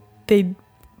 obviously they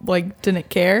like didn't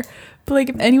care, but like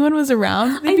if anyone was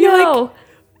around, they'd be like,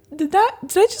 did I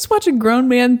just watch a grown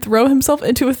man throw himself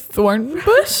into a thorn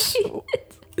bush?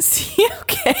 Is he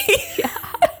okay? Yeah.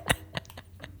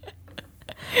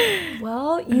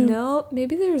 Well, you know,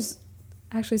 maybe there's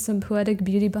actually some poetic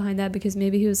beauty behind that, because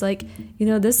maybe he was like, you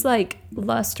know, this like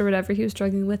lust or whatever he was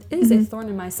struggling with is a thorn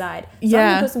in my side. So I'm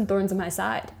gonna put some thorns in my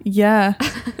side. Yeah.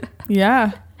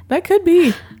 Yeah. That could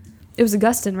be. It was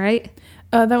Augustine, right?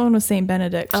 That one was Saint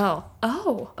Benedict. Oh,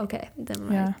 okay. Then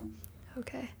right. Yeah.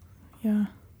 Okay. Yeah.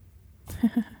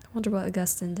 I wonder what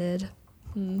Augustine did.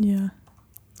 Yeah.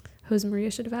 Jose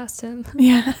Maria should have asked him.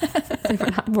 Yeah. They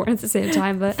were not born at the same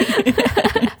time, but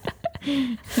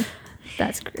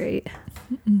that's great.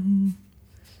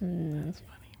 That's funny.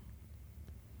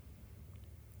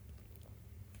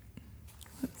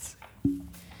 Let's see.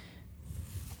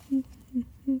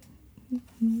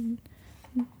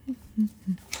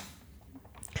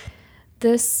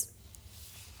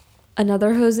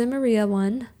 Another Jose Maria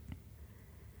one.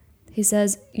 He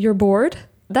says, "You're bored?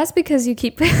 That's because you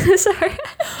keep..." Sorry.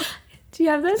 Do you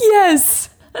have this? Yes.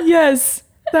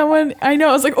 That one, I know.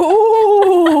 I was like,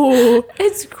 oh.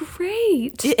 It's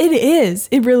great. It is.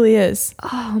 It really is.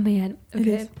 Oh, man.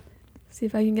 Okay. See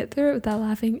if I can get through it without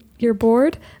laughing. "You're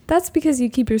bored? That's because you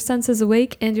keep your senses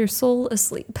awake and your soul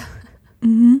asleep."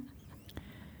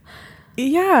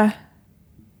 Yeah.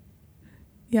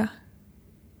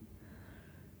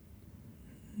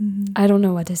 I don't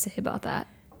know what to say about that,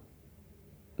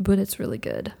 but it's really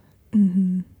good.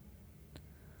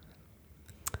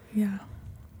 Yeah.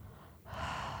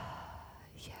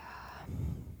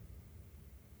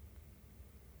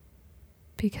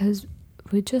 Because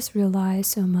we just rely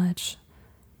too much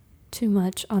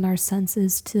on our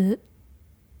senses to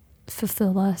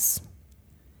fulfill us.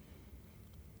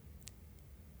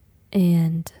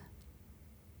 And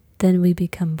then we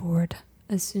become bored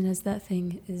as soon as that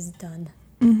thing is done.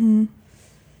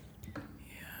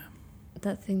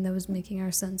 That thing that was making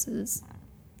our senses,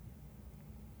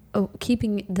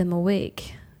 keeping them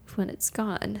awake, when it's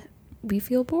gone, we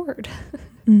feel bored.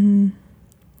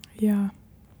 Yeah.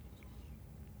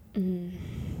 Yeah.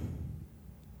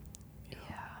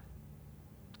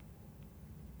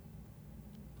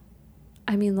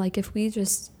 I mean, like, if we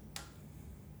just...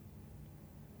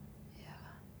 Yeah.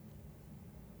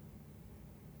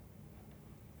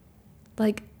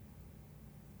 Like,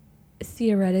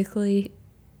 theoretically,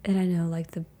 and I know,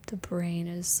 like, the brain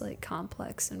is, like,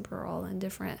 complex and we're all in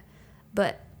different...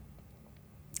 But,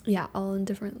 yeah, all in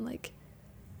different, like,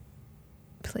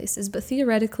 places. But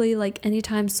theoretically, like,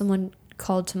 anytime someone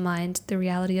called to mind the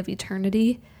reality of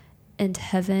eternity and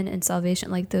heaven and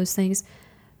salvation, like, those things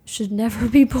should never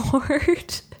be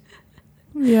bored.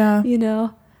 Yeah. You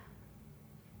know?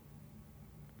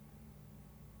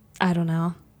 I don't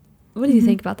know. What do you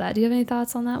think about that? Do you have any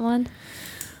thoughts on that one?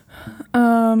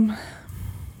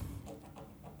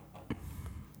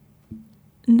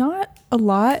 Not a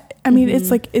lot. I mean, it's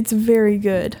like, it's very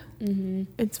good.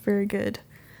 It's very good.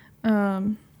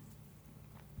 I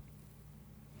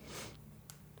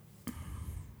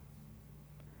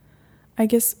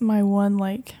guess my one,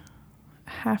 like,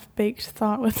 half-baked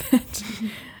thought with it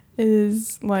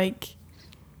is, like,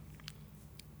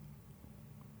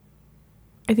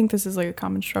 I think this is, like, a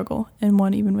common struggle and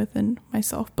one even within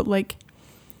myself, but, like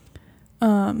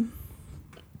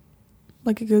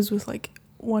it goes with, like,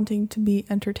 wanting to be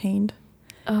entertained.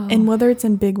 And whether it's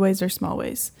in big ways or small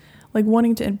ways. Like,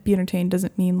 wanting to be entertained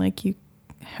doesn't mean, like, you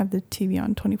have the TV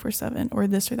on 24/7 or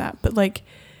this or that, but, like,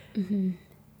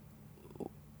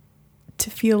 to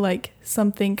feel like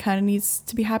something kind of needs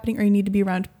to be happening, or you need to be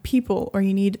around people, or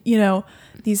you need, you know,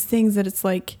 these things that it's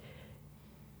like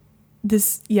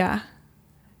this,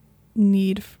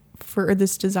 need for, or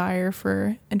this desire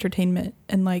for entertainment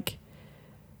and, like,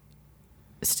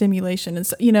 stimulation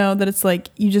and you know, that it's like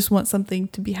you just want something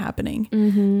to be happening.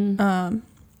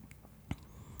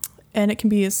 And it can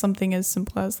be as something as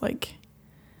simple as, like,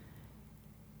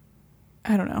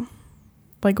 I don't know,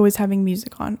 like always having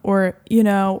music on, or, you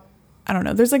know, I don't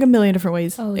know, there's like a million different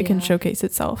ways it can showcase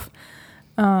itself.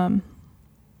 So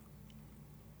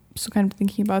kind of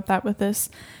thinking about that with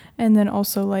this, and then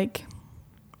also, like,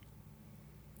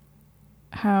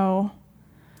 how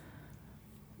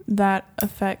that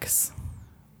affects,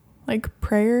 like,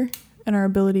 prayer and our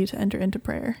ability to enter into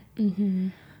prayer.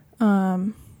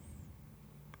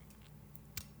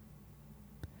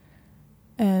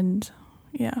 And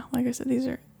yeah, like I said,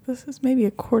 this is maybe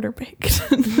a quarter baked.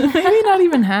 Maybe not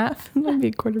even half. Maybe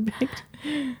a quarter baked.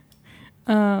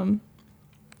 And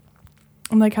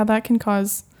like how that can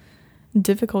cause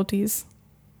difficulties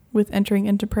with entering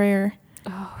into prayer.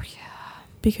 Oh yeah.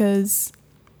 Because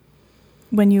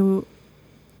when you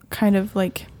kind of,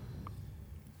 like,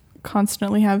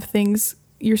 constantly have things,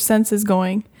 your senses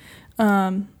going,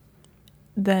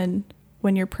 then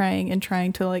when you're praying and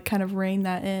trying to, like, kind of rein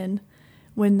that in,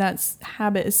 when that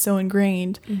habit is so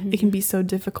ingrained, it can be so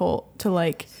difficult to,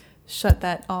 like, shut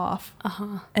that off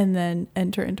and then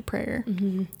enter into prayer.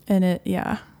 And it,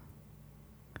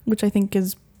 which I think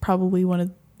is probably one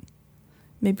of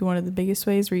the biggest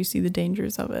ways where you see the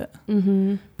dangers of it.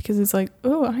 Because it's like,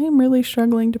 oh, I am really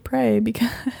struggling to pray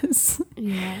because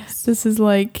this is,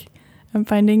 like, I'm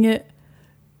finding it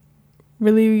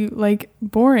really, like,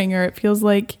 boring, or it feels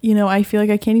like, you know, I feel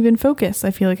like I can't even focus. I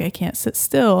feel like I can't sit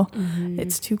still.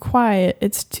 It's too quiet.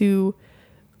 It's too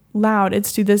loud.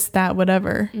 It's too this, that,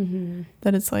 whatever.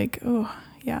 That it's like, oh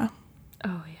yeah.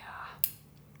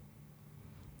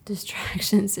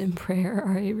 Distractions in prayer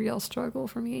are a real struggle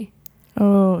for me.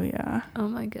 Oh yeah. Oh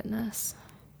my goodness.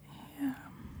 Yeah.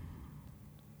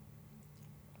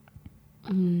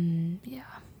 Yeah.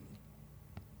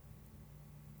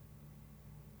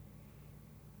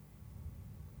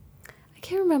 I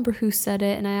can't remember who said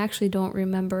it, and I actually don't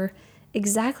remember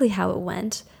exactly how it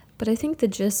went, but I think the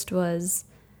gist was,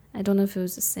 I don't know if it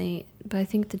was a saint, but I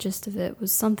think the gist of it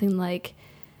was something like,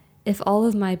 if all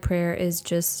of my prayer is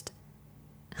just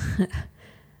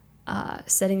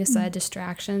setting aside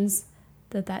distractions,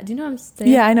 do you know what I'm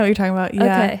saying? Yeah, I know what you're talking about. Yeah.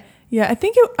 Okay. Yeah, I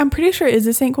think I'm pretty sure it is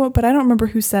a saint quote, but I don't remember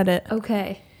who said it.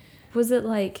 Okay. Was it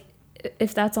like,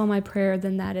 if that's all my prayer,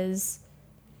 then that is,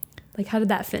 like, how did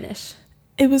that finish?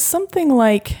 It was something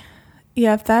like,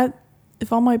 yeah,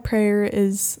 if all my prayer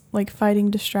is, like, fighting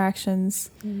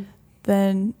distractions,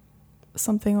 then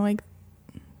something like,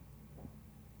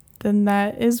 then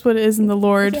that is what it is, and the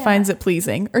Lord finds it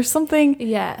pleasing, or something.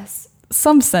 Yes.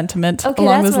 Some sentiment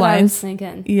along those lines. That's what I was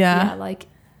thinking. Yeah. Like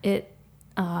it,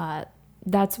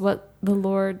 that's what the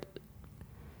Lord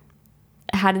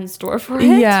had in store for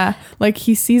it. Yeah. Like,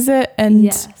 he sees it,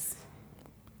 and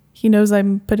he knows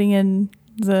I'm putting in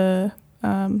the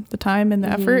time and the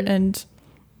effort, and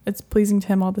it's pleasing to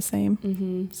him all the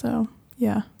same. So,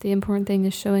 yeah. The important thing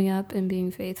is showing up and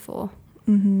being faithful.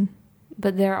 Mm-hmm.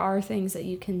 But there are things that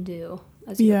you can do,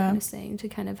 as you were kind of saying, to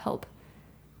kind of help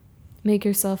make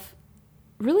yourself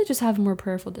really just have a more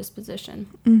prayerful disposition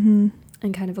and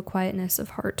kind of a quietness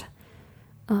of heart.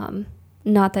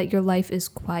 Not that your life is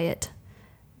quiet,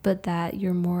 but that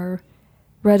you're more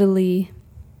readily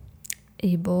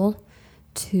able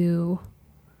to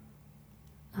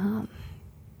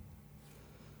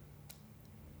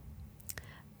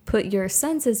put your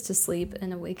senses to sleep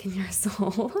and awaken your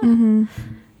soul.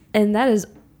 And that is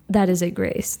a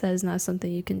grace. That is not something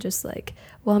you can just like,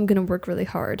 well, I'm going to work really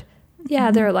hard.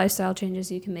 Yeah, there are lifestyle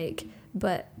changes you can make,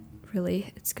 but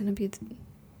really it's going to be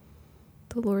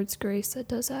the Lord's grace that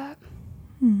does that.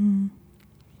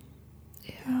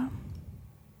 Yeah.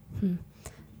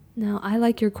 Now, I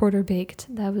like your quarter baked.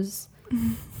 That was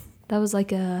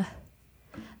like a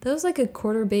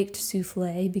quarter baked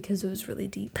souffle because it was really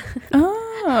deep.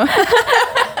 Oh.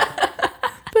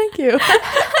 Thank you.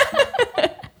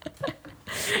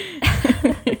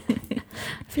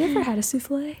 Have you ever had a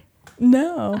souffle?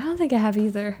 No. I don't think I have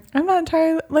either. I'm not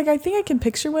entirely, like, I think I can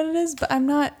picture what it is, but I'm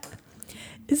not,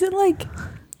 is it like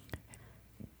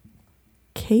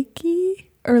cakey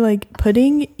or like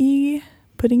pudding-y?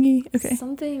 Pudding-y? Okay.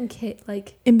 Something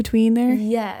like... in between there?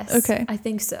 Yes. Okay. I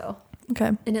think so.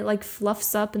 Okay. And it like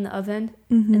fluffs up in the oven.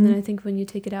 And then I think when you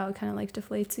take it out, it kind of like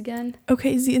deflates again.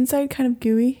 Okay. Is the inside kind of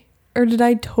gooey? Or did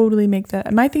I totally make that?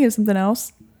 Am I thinking of something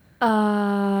else?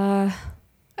 I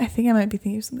think I might be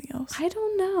thinking of something else. I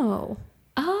don't know.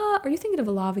 Are you thinking of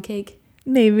a lava cake?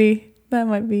 Maybe. That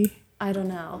might be. I don't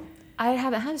know. I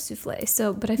haven't had a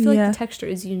souffle, but I feel like the texture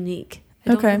is unique.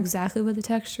 I don't know exactly what the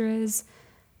texture is,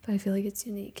 but I feel like it's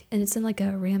unique. And it's in like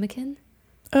a ramekin.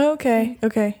 Oh, okay.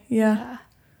 Okay. Yeah.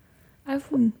 I've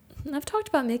talked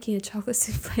about making a chocolate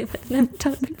souffle, but I've never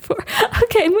done it before.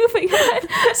 Okay, moving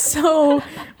on. So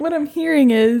what I'm hearing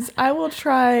is I will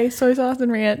try soy sauce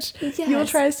and ranch. Yes. You will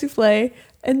try a souffle.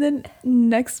 And then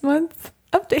next month,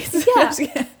 updates. Yeah.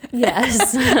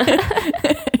 Yes.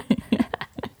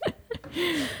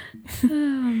 Oh,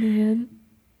 man.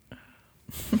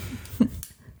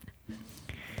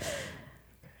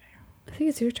 I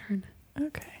think it's your turn.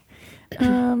 Okay.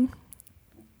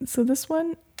 So this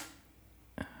one...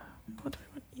 what do I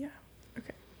want? Yeah.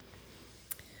 Okay.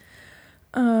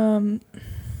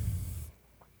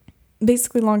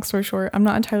 Basically, long story short, I'm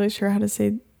not entirely sure how to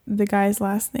say the guy's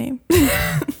last name.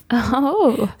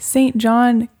 Oh. St.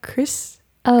 John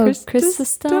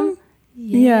Chrysostom?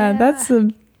 Yeah, that's a...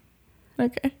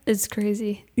 Okay. It's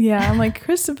crazy. Yeah, I'm like,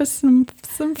 Chrysanthemum.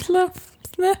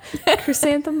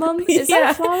 Chrysanthemum? Is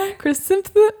that a flower?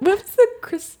 What's the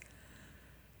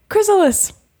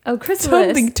chrysalis? Oh, chrysalis.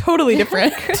 Something totally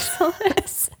different.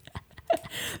 Chrysalis.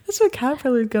 That's what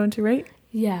caterpillars go into, right?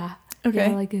 Yeah. Okay.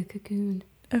 Yeah, like a cocoon.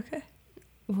 Okay.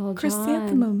 Well,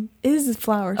 Chrysanthemum is a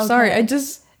flower. Okay. Sorry, I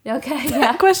just... Okay,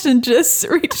 that question just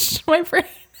reached my brain.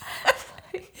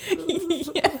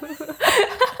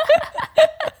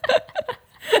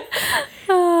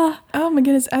 Oh my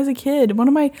goodness! As a kid, one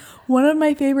of my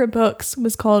favorite books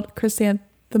was called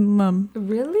Chrysanthemum.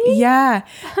 Really? Yeah.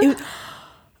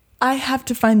 I have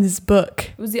to find this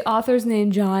book. Was the author's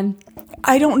name John?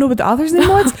 I don't know what the author's name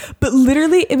was, but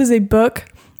literally it was a book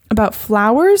about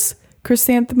flowers,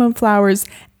 chrysanthemum flowers,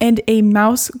 and a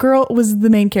mouse girl was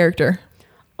the main character.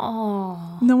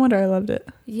 Oh. No wonder I loved it.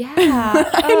 Yeah.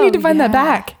 I need to find that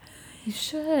back. You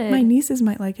should. My nieces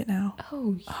might like it now.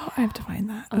 Oh, yeah. Oh, I have to find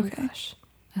that. Oh, okay. Gosh.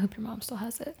 I hope your mom still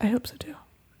has it. I hope so too.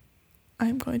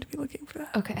 I'm going to be looking for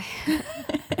that. Okay.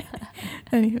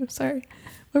 Anywho, sorry.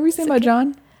 What were you saying about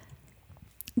John?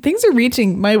 Things are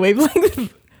reaching my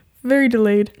wavelength. Very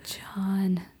delayed.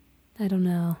 John. I don't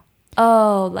know.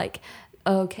 Oh,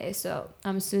 okay, so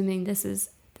I'm assuming this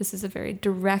is a very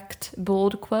direct,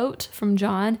 bold quote from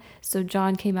John. So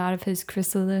John came out of his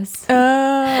chrysalis.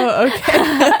 Oh,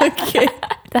 okay. Okay.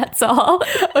 That's all.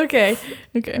 Okay.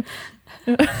 Okay.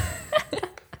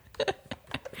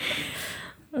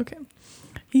 Okay.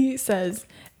 He says,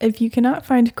 if you cannot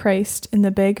find Christ in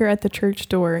the beggar at the church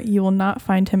door, you will not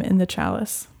find him in the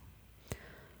chalice.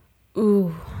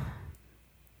 Ooh.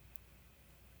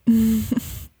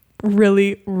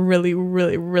 Really, really,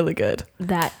 really, really good.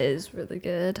 That is really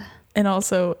good. And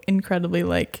also incredibly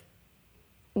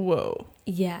whoa.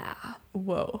 Yeah.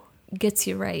 Whoa. Gets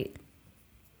you right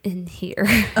in here.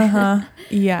 Uh-huh.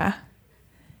 Yeah.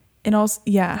 And also,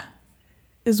 yeah.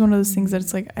 Is one of those things that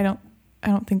it's like, I don't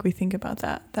think we think about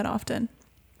that often.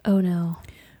 Oh no.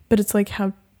 But it's like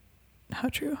how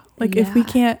true. Like if we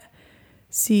can't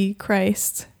see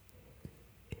Christ,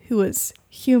 who was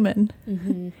human,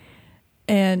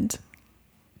 and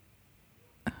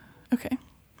okay,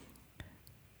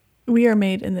 we are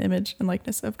made in the image and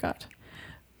likeness of God.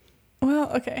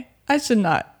 Well, okay. I should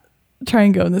not try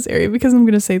and go in this area because I'm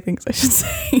going to say things I should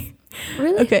say.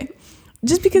 Really? Okay.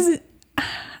 Just because I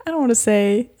don't want to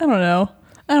say, I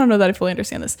don't know that I fully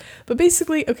understand this. But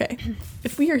basically, okay,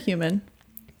 if we are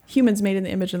humans made in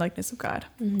the image and likeness of God,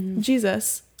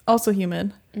 Jesus, also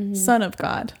human, Son of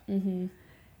God,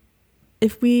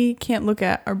 if we can't look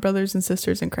at our brothers and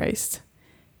sisters in Christ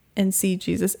and see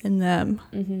Jesus in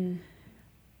them,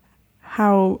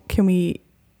 how can we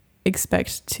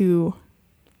expect to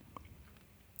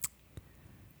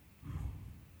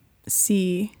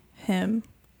see him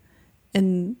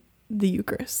in the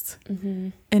Eucharist,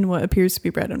 in what appears to be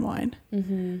bread and wine?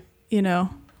 You know?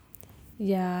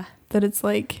 Yeah. That it's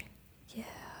like,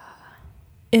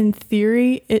 in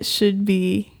theory, it should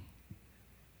be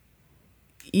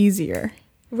easier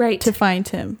to find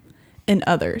him in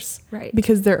others. Right.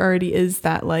 Because there already is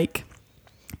that, like,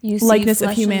 likeness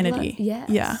of humanity. Yes.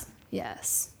 Yeah.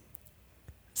 Yes.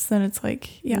 So then it's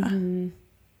like,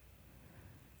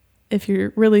 if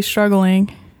you're really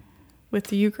struggling with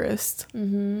the Eucharist,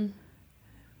 maybe,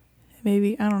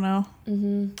 I don't know. I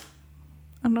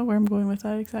don't know where I'm going with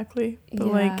that exactly. But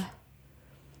like,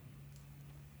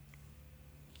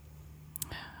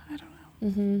 I don't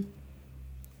know.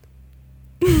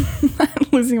 I'm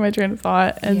losing my train of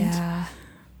thought, and I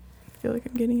feel like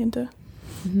I'm getting into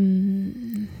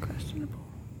questionable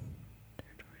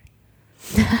territory.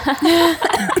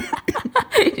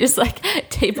 Just like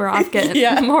taper off,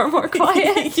 get more and more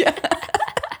quiet.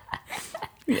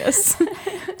 Yes.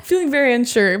 Feeling very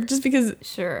unsure, just because,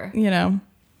 you know,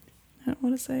 I don't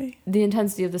want to say the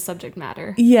intensity of the subject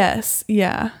matter. Yes.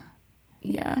 Yes.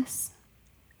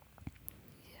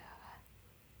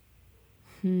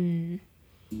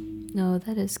 No,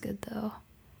 that is good though.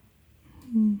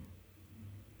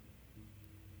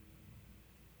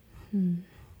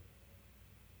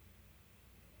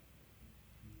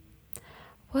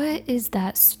 What is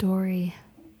that story?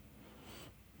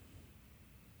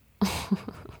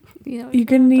 You know, you're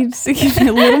gonna need to give me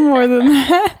a little more than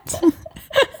that.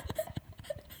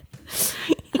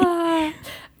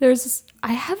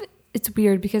 It's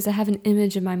weird because I have an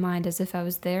image in my mind as if I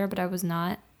was there, but I was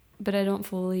not. But I don't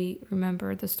fully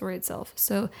remember the story itself.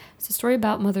 So it's a story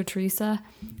about Mother Teresa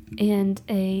and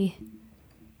I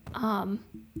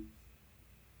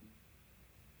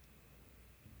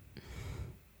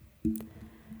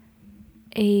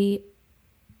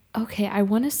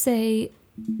want to say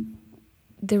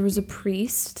there was a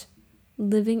priest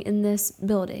living in this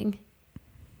building,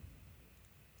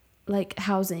 like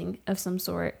housing of some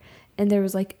sort, and there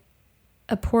was like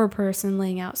a poor person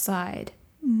laying outside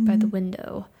by the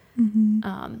window.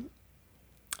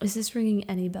 Is this ringing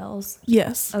any bells?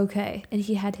 Yes. Okay. And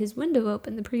he had his window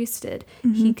open, the priest did.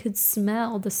 He could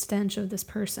smell the stench of this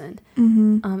person,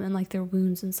 and like their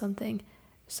wounds and something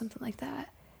like that.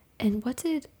 And what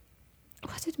did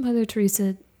Mother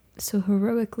Teresa so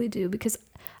heroically do? Because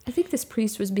I think this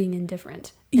priest was being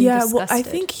indifferent and disgusted. Well, I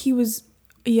think he was,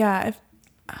 let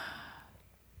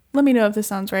me know if this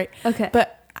sounds right. Okay.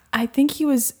 But I think he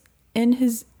was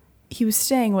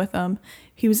staying with them.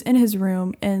 He was in his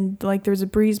room, and like there was a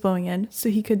breeze blowing in, so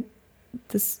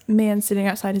this man sitting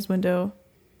outside his window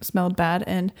smelled bad,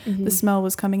 and the smell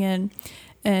was coming in,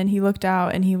 and he looked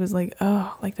out and he was like,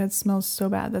 oh, like that smells so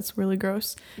bad, that's really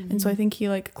gross. And so I think he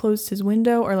like closed his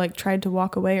window or like tried to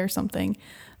walk away or something,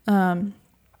 and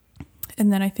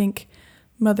then I think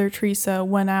Mother Teresa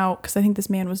went out, because I think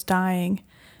this man was dying,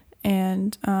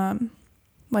 and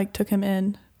like took him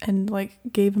in and like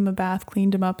gave him a bath,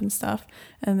 cleaned him up and stuff.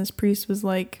 And this priest was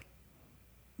like,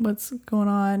 what's going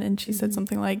on? And she said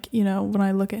something like, you know, when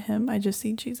I look at him, I just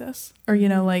see Jesus, or, you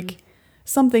know, like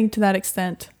something to that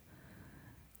extent,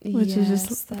 which is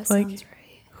just that like, sounds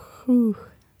right. Whew.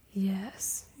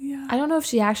 Yes. Yeah. I don't know if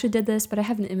she actually did this, but I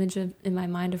have an image in my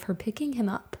mind of her picking him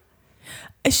up.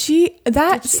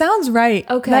 Sounds right.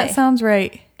 Okay. That sounds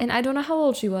right. And I don't know how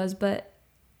old she was, but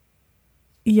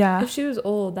yeah, if she was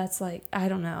old, that's like, I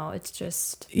don't know. It's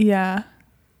just, yeah.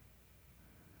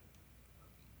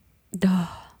 duh.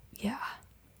 Yeah.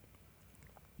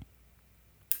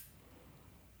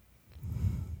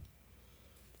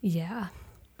 Yeah.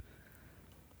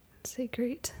 It's a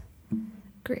great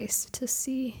grace to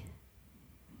see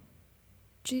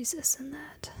Jesus in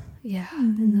that. Yeah.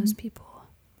 In those people.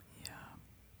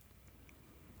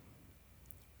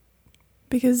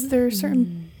 Because there are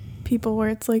certain people where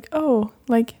it's like, oh,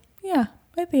 like, yeah,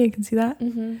 I think I can see that.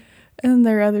 And then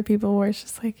there are other people where it's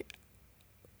just like,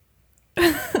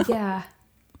 yeah,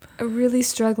 really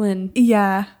struggling.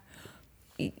 Yeah.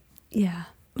 Yeah.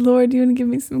 Lord, do you want to give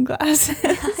me some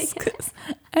glasses? 'Cause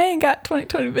I ain't got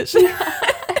 20/20 vision.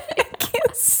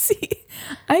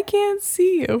 I can't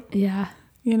see you. Yeah.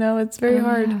 You know, it's very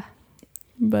hard. Yeah.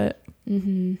 But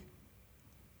Mm-hmm.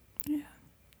 yeah.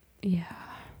 Yeah.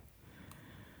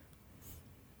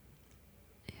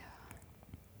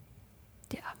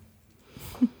 Yeah.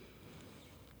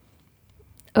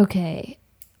 Okay.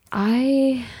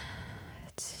 I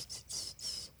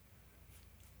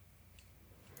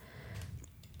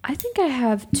think I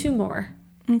have 2 more.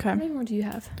 Okay. How many more do you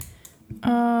have?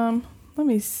 Let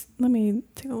me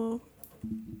take a little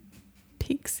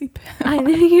peeksy. I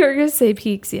knew you were gonna say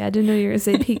peeksy. I didn't know you were gonna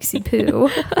say peeksy poo.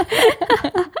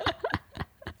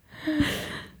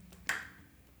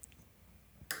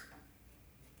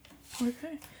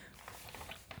 Okay.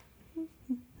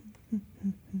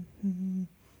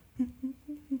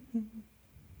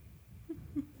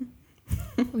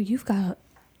 Oh, you've got.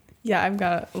 Yeah, I've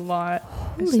got a lot.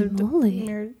 Holy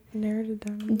moly! Narrowed it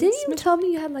down. Didn't you tell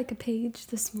me you had like a page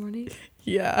this morning?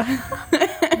 Yeah.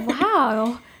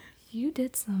 Wow, you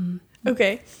did some.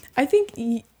 Okay, I think.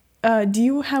 Do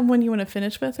you have one you want to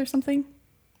finish with or something?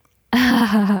 Is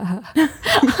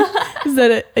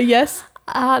that a yes?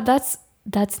 That's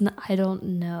not, I don't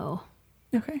know.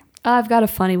 Okay. I've got a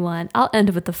funny one. I'll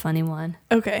end with the funny one.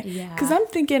 Okay. Yeah. Because I'm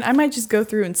thinking I might just go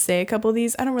through and say a couple of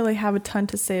these. I don't really have a ton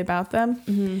to say about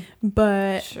them,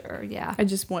 but Sure. Yeah. I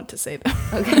just want to say them.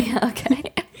 Okay.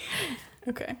 Okay.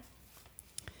 Okay.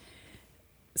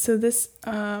 So this,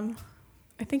 I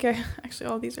think actually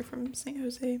all these are from St.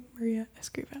 Jose Maria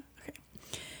Escriva. Okay.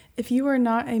 If you are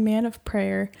not a man of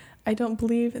prayer, I don't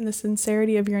believe in the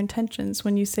sincerity of your intentions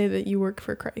when you say that you work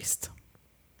for Christ.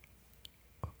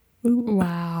 Ooh.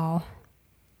 Wow.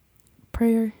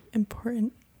 Prayer,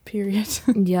 important, period.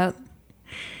 Yep.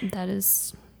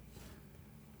 That's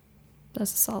a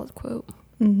solid quote.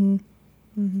 Mm-hmm.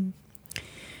 Mm-hmm.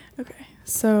 Okay.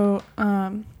 So,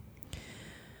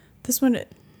 this one,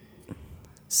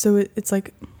 it's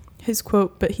like his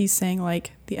quote, but he's saying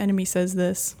like, the enemy says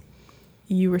this,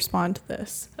 you respond to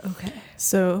this. Okay.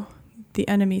 So the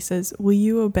enemy says, will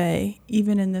you obey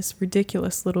even in this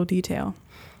ridiculous little detail?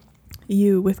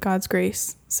 You, with God's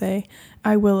grace, say,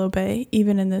 I will obey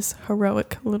even in this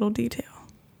heroic little detail.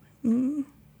 Mm.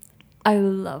 I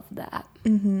love that.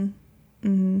 Mm-hmm.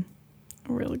 Mm-hmm.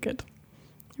 Really good.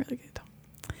 Really good.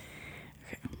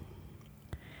 Okay.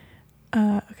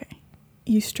 Okay.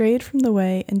 You strayed from the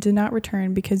way and did not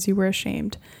return because you were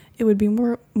ashamed. It would be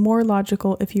more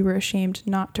logical if you were ashamed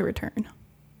not to return.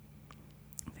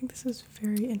 I think this is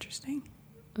very interesting.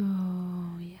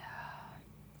 Oh, yeah.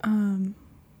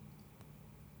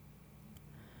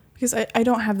 Because I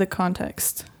don't have the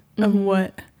context of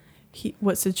what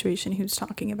situation he was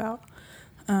talking about.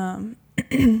 But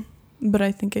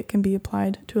I think it can be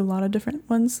applied to a lot of different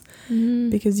ones.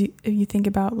 Because if you think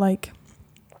about like,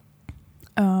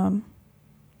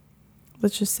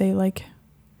 let's just say like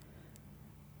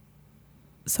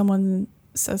someone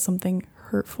says something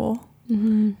hurtful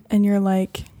and you're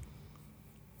like,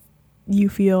 you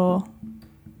feel,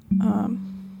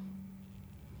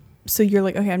 so you're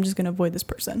like, okay, I'm just going to avoid this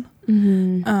person.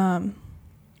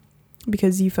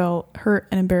 Because you felt hurt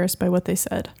and embarrassed by what they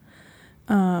said.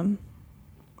 And,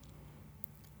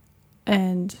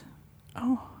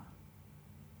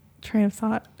 train of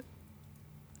thought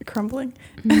crumbling.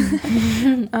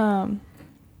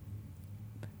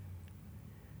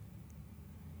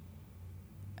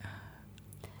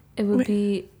 It would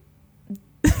be,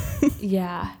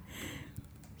 yeah.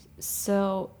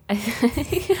 So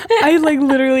I like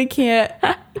literally can't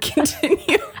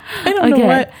continue. I don't know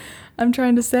what I'm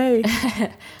trying to say.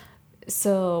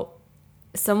 So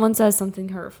someone says something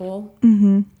hurtful.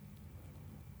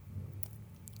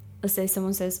 Let's say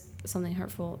someone says something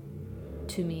hurtful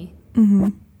to me.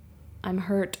 I'm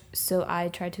hurt, so I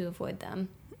try to avoid them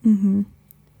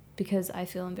because I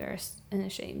feel embarrassed and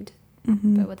ashamed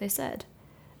by what they said.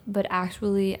 But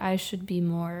actually, I should be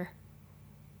more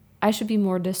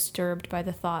disturbed by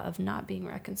the thought of not being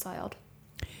reconciled.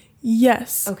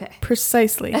 Yes. Okay.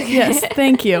 Precisely. Okay. Yes.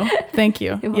 Thank you. Thank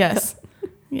you. Yes.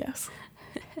 Yes.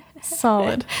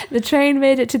 Solid. The train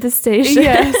made it to the station.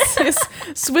 Yes.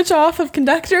 Switch off of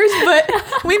conductors, but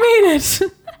we made it.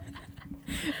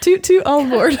 Toot toot all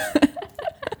aboard.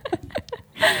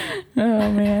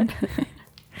 Oh, man.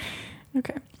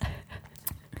 Okay.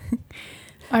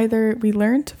 Either we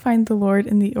learn to find the Lord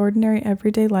in the ordinary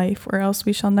everyday life, or else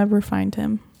we shall never find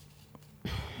him.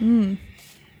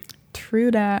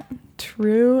 True that.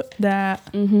 True that.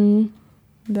 Dang.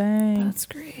 That's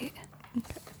great.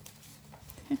 Okay.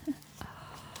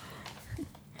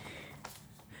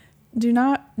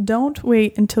 Don't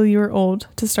wait until you are old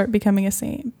to start becoming a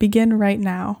saint. Begin right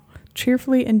now.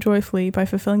 cheerfully and joyfully by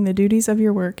fulfilling the duties of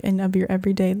your work and of your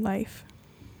everyday life.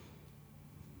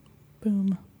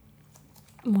 Boom.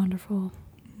 Wonderful.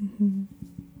 Mm-hmm.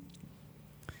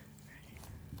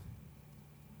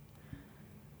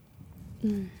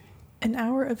 An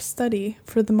hour of study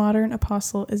for the modern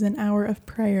apostle is an hour of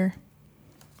prayer.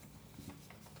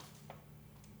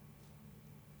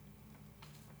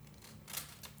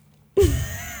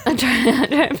 I'm trying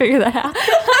to figure that out.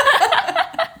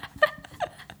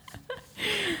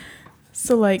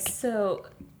 So like. So,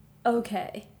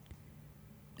 okay.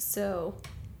 So,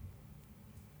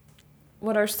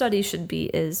 what our study should be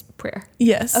is prayer.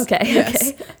 Yes. Okay.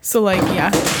 Yes. Okay. So like,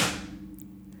 yeah.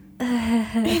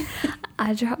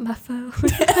 I dropped my phone.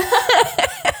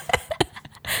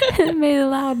 It made a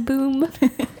loud boom.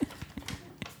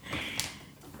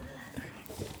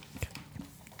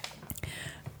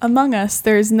 Among us,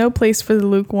 there is no place for the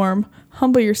lukewarm.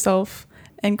 Humble yourself,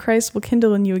 and Christ will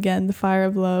kindle in you again the fire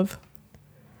of love.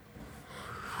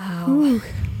 Wow. Whew.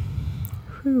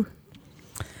 Whew.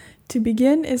 To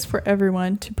begin is for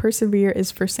everyone. To persevere is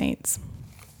for saints.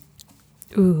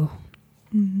 Ooh.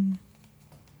 Mm-hmm.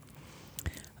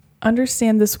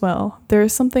 Understand this well. There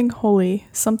is something holy,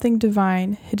 something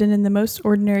divine, hidden in the most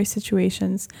ordinary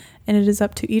situations, and it is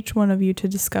up to each one of you to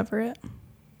discover it.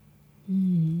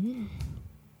 Mm.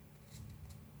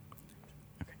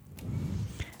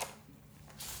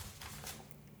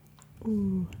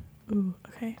 Ooh,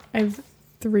 okay. I have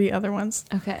 3 other ones.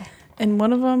 Okay. And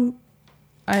one of them,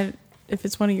 if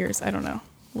it's one of yours, I don't know.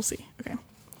 We'll see. Okay.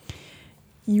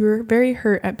 You're very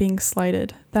hurt at being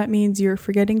slighted. That means you're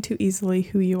forgetting too easily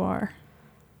who you are.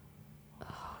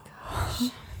 Oh, gosh.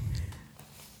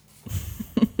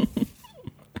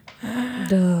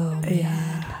 Oh, man.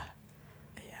 Yeah.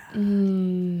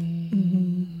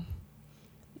 Mm-hmm.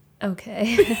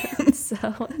 Okay.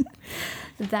 So,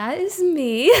 that is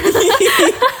me.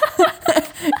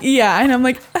 Yeah, and I'm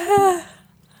like,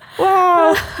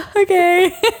 wow,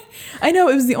 okay. I know,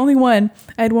 it was the only one.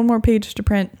 I had one more page to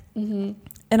print. Mm-hmm.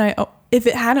 And if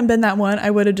it hadn't been that one, I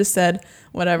would have just said,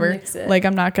 whatever. Like,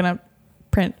 I'm not going to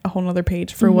print a whole nother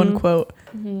page for one quote.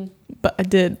 Mm-hmm. But I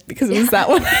did, because it was that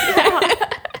one.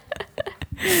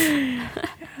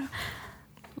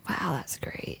 Wow, that's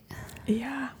great.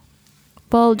 Yeah.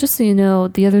 Well, just so you know,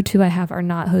 the other 2 I have are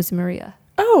not Jose Maria.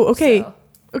 Oh, okay. So.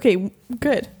 Okay,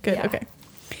 good. Yeah. Okay.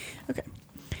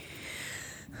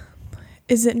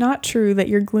 Is it not true that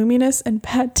your gloominess and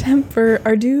bad temper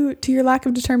are due to your lack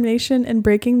of determination in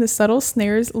breaking the subtle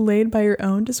snares laid by your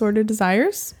own disordered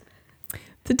desires?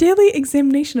 The daily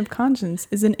examination of conscience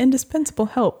is an indispensable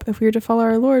help if we are to follow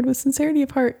our Lord with sincerity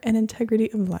of heart and integrity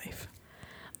of life.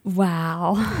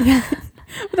 Wow.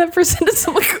 That first sentence,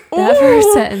 I'm like, ooh. That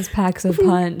first sentence packs a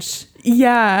punch.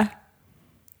 Yeah.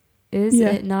 Is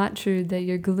it not true that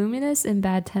your gloominess and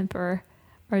bad temper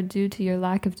are due to your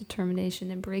lack of determination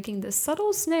in breaking the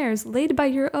subtle snares laid by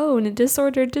your own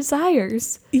disordered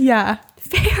desires? Yeah.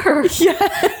 Fair. Yeah.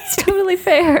 It's totally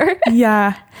fair.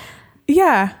 Yeah.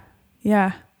 Yeah.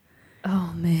 Yeah.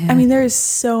 Oh, man. I mean, there is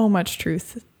so much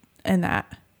truth in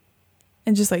that.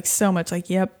 And just like so much like,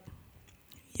 yep.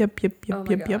 Oh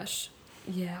my gosh.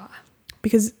 Yeah.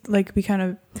 Because like we kind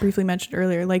of briefly mentioned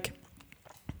earlier, like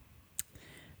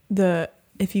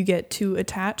if you get too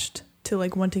attached to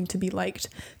like wanting to be liked,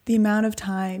 the amount of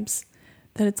times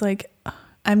that it's like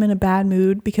I'm in a bad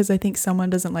mood because I think someone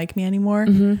doesn't like me anymore,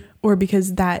 or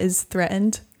because that is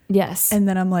threatened. Yes. And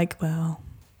then I'm like, well,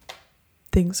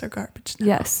 things are garbage now.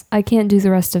 Yes. I can't do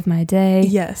the rest of my day.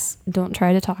 Yes. Don't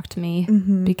try to talk to me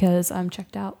because I'm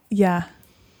checked out. Yeah.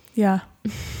 Yeah.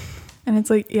 And it's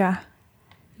like, yeah.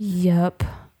 Yep.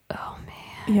 Oh,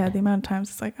 man. Yeah, the amount of times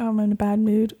it's like, oh, I'm in a bad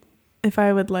mood. If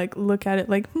I would like look at it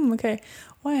like, okay,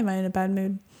 why am I in a bad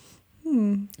mood?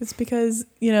 It's because,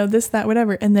 this, that,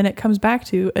 whatever. And then it comes back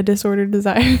to a disordered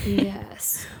desire.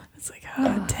 Yes. It's like,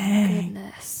 oh dang.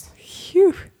 Goodness.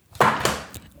 Phew.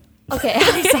 Okay,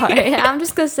 I'm sorry. I'm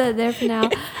just going to sit there for now.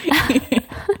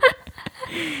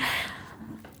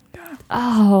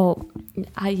 Oh,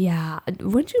 yeah.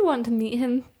 Would you want to meet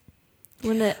him?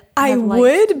 I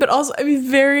would, but also I'd be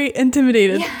very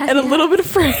intimidated and a little bit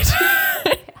afraid.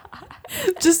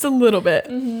 Just a little bit.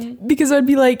 Because I'd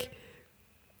be like,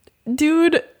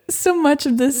 dude, so much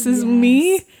of this is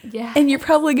me. Yeah. And you're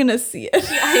probably going to see it.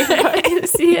 Yeah, you're probably going to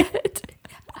see it.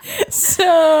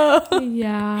 So.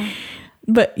 Yeah.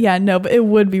 But yeah, no, but it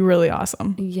would be really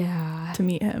awesome. Yeah. To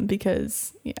meet him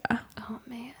because, yeah. Oh,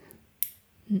 man.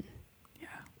 Yeah.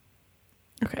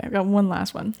 Okay, I've got one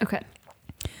last one. Okay.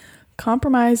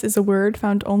 Compromise is a word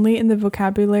found only in the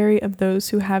vocabulary of those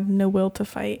who have no will to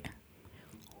fight.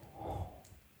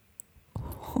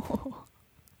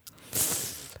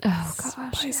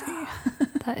 spicy. Yeah,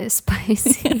 that is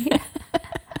spicy.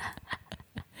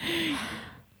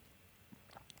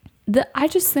 I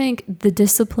just think the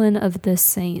discipline of this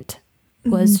saint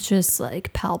was just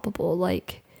like palpable.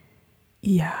 Like,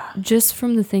 yeah, just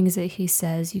from the things that he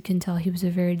says, you can tell he was a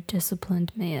very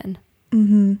disciplined man.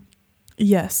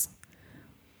 Yes.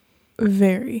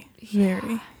 Very,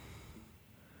 very.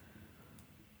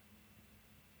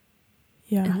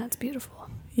 Yeah. And that's beautiful.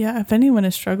 Yeah. If anyone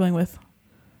is struggling with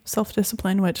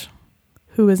self-discipline, which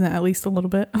who isn't at least a little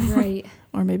bit, Right.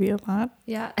 or maybe a lot.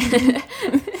 Yeah.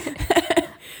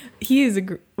 He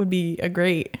would be a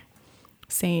great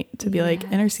saint to be like,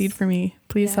 intercede for me.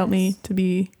 Please help me to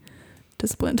be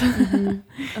disciplined.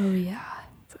 Oh, yeah.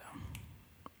 So.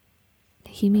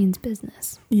 He means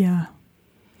business. Yeah.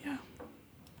 Yeah.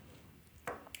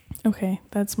 Okay.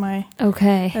 That's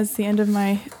the end of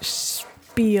my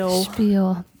spiel.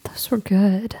 Those were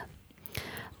good.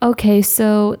 Okay.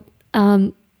 So,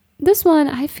 this one,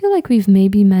 I feel like we've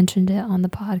maybe mentioned it on the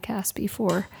podcast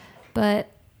before,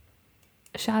 but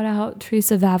shout out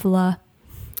Teresa of Avila.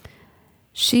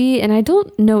 And I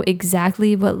don't know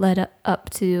exactly what led up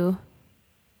to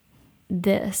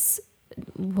this,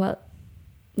 what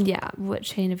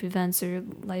chain of events or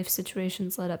life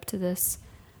situations led up to this.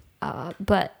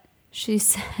 But she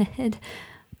said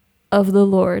of the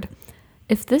Lord,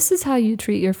 if this is how you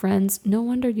treat your friends, no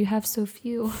wonder you have so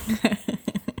few.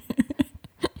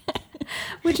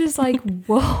 Which is like,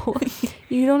 whoa,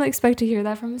 you don't expect to hear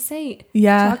that from a saint.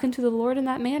 Yeah. Talking to the Lord in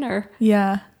that manner.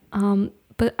 Yeah.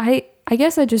 But I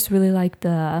guess I just really like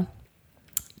the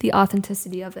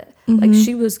authenticity of it. Like,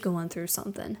 she was going through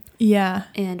something. Yeah.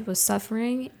 And was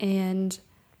suffering and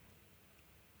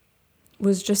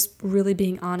was just really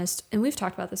being honest. And we've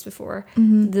talked about this before.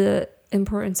 The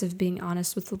importance of being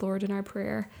honest with the Lord in our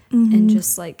prayer. And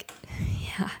just like,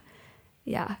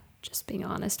 just being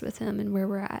honest with him and where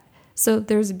we're at. So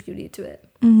there's a beauty to it.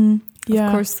 Yeah.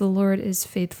 Of course, the Lord is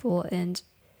faithful, and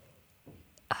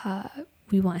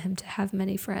we want him to have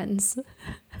many friends.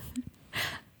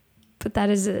 But that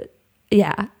is it.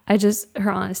 Yeah,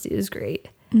 her honesty is great.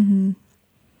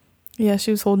 Yeah, she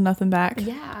was holding nothing back.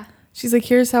 Yeah. She's like,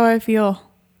 here's how I feel.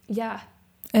 Yeah.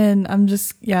 And I'm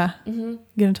just, gonna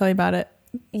tell you about it.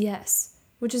 Yes.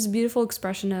 Which is a beautiful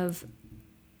expression of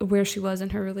where she was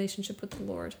in her relationship with the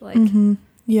Lord. Like,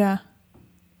 yeah.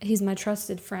 He's my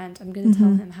trusted friend. I'm going to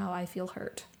tell him how I feel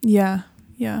hurt. Yeah.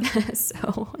 Yeah.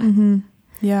 So.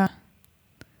 Yeah.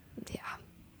 Yeah.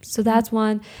 So that's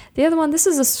one. The other one, this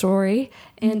is a story,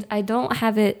 and I don't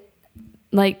have it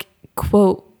I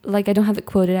don't have it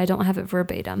quoted. I don't have it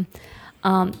verbatim.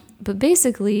 But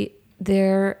basically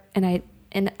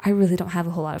and I really don't have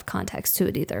a whole lot of context to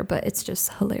it either, but it's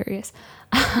just hilarious.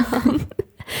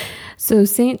 So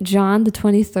St. John the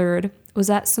 23rd was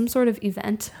at some sort of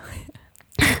event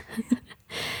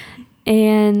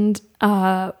and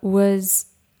was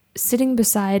sitting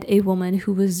beside a woman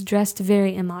who was dressed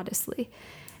very immodestly.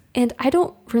 And I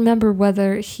don't remember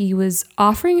whether he was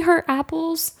offering her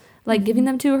apples, like giving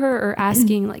them to her, or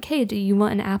asking like, hey, do you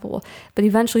want an apple? But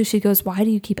eventually she goes, why do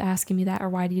you keep asking me that? Or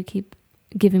why do you keep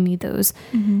giving me those?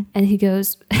 And he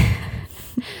goes,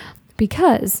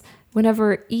 because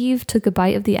whenever Eve took a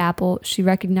bite of the apple, she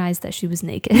recognized that she was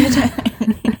naked.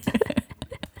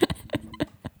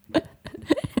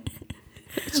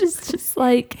 just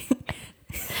like,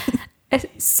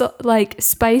 so like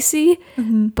spicy,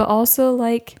 but also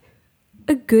like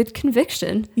a good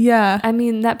conviction. Yeah. I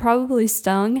mean, that probably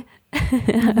stung,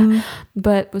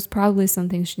 but was probably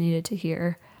something she needed to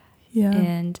hear. Yeah.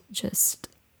 And just,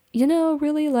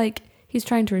 really like he's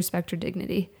trying to respect her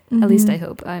dignity. At least I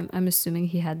hope. I'm assuming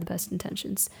he had the best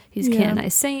intentions. He's a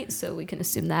canonized saint, so we can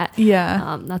assume that.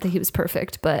 Yeah. Not that he was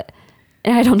perfect, but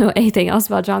and I don't know anything else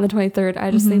about John the 23rd. I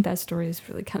just think that story is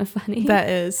really kind of funny. That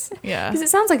is, yeah. Because it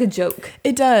sounds like a joke.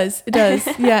 It does.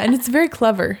 Yeah, and it's very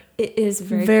clever. It is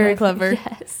very clever.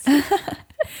 Yes.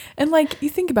 And like, you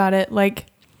think about it, like,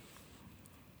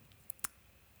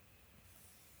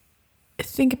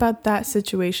 think about that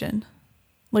situation.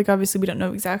 Like, obviously we don't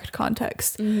know exact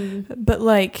context, but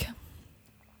like,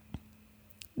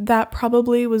 that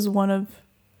probably was one of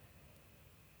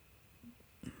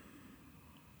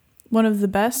the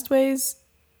best ways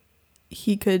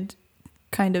he could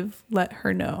kind of let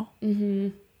her know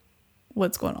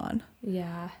what's going on.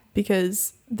 Yeah.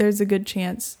 Because there's a good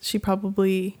chance she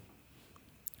probably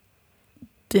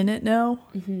didn't know.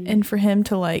 And for him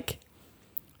to like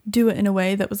do it in a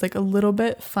way that was like a little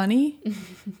bit funny,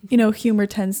 humor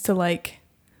tends to like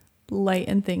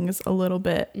lighten things a little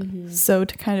bit. So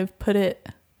to kind of put it,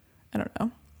 I don't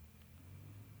know,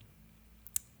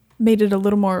 made it a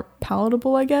little more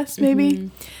palatable, I guess,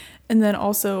 maybe. And then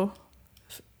also,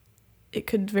 it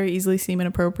could very easily seem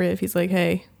inappropriate if he's like,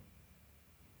 hey,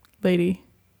 lady,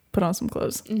 put on some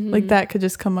clothes. Like, that could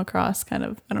just come across kind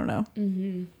of, I don't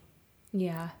know.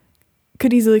 Yeah.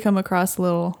 Could easily come across a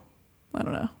little, I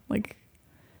don't know, like,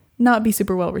 not be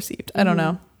super well received. I don't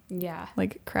know. Yeah.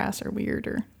 Like, crass or weird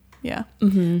or, yeah. So,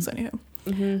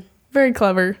 anywho. Very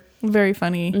clever. Very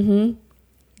funny.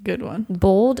 Good one.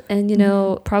 Bold. And, you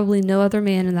know, probably no other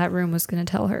man in that room was going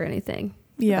to tell her anything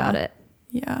about it.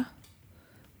 Yeah.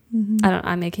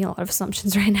 I'm making a lot of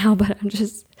assumptions right now, but I'm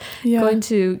just going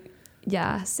to,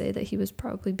 say that he was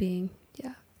probably being,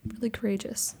 really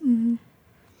courageous.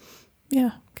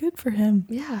 Yeah. Good for him.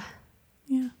 Yeah.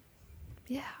 Yeah.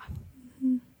 Yeah.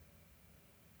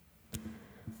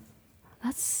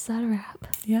 That's that a wrap.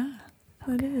 Yeah.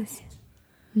 That is.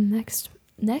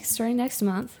 Starting next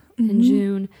month in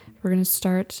June, we're going to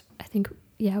start, I think,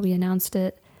 we announced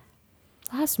it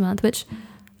last month, which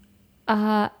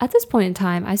at this point in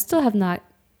time, I still have not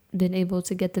been able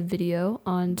to get the video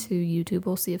onto YouTube.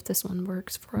 We'll see if this one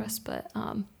works for us, but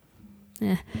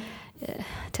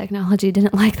technology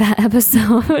didn't like that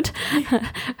episode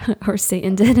or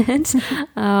Satan didn't.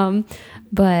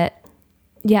 But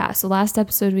yeah, so last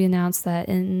episode we announced that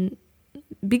in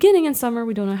beginning in summer,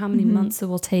 we don't know how many months it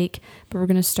will take, but we're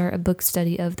going to start a book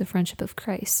study of the Friendship of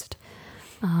Christ.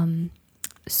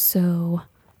 So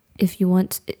if you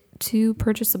want to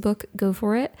purchase a book, go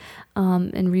for it,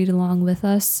 and read along with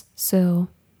us. So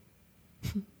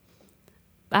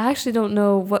I actually don't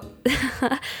know what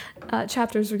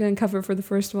chapters we're going to cover for the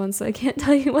first one, so I can't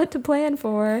tell you what to plan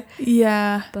for.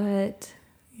 Yeah. But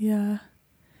yeah,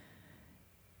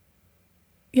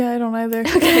 I don't either.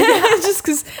 Okay. Just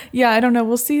because, I don't know.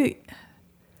 We'll see.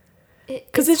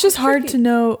 Because it's just hard to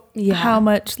know how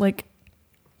much, like,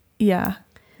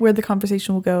 where the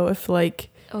conversation will go if, like,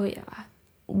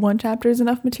 one chapter is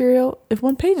enough material, if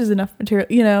one page is enough material,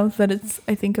 you know, that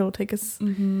I think it'll take us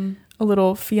a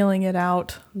little feeling it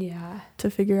out to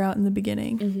figure out in the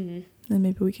beginning. Then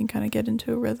maybe we can kind of get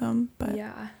into a rhythm, but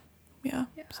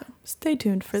so stay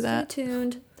tuned for that. Stay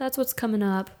tuned. That's what's coming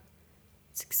up.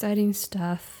 It's exciting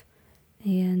stuff.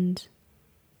 And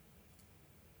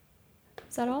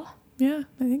is that all? Yeah,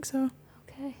 I think so.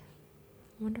 Okay.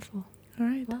 Wonderful. All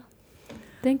right. Well,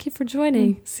 thank you for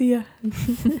joining. See ya.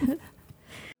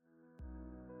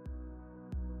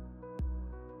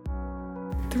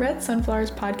 The Red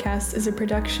Sunflowers podcast is a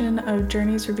production of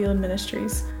Journeys Revealed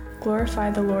Ministries.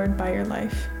 Glorify the Lord by your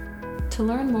life. To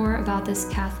learn more about this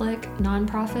Catholic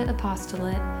nonprofit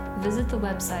apostolate, visit the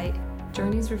website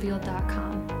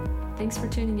journeysrevealed.com. Thanks for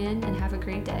tuning in and have a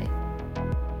great day.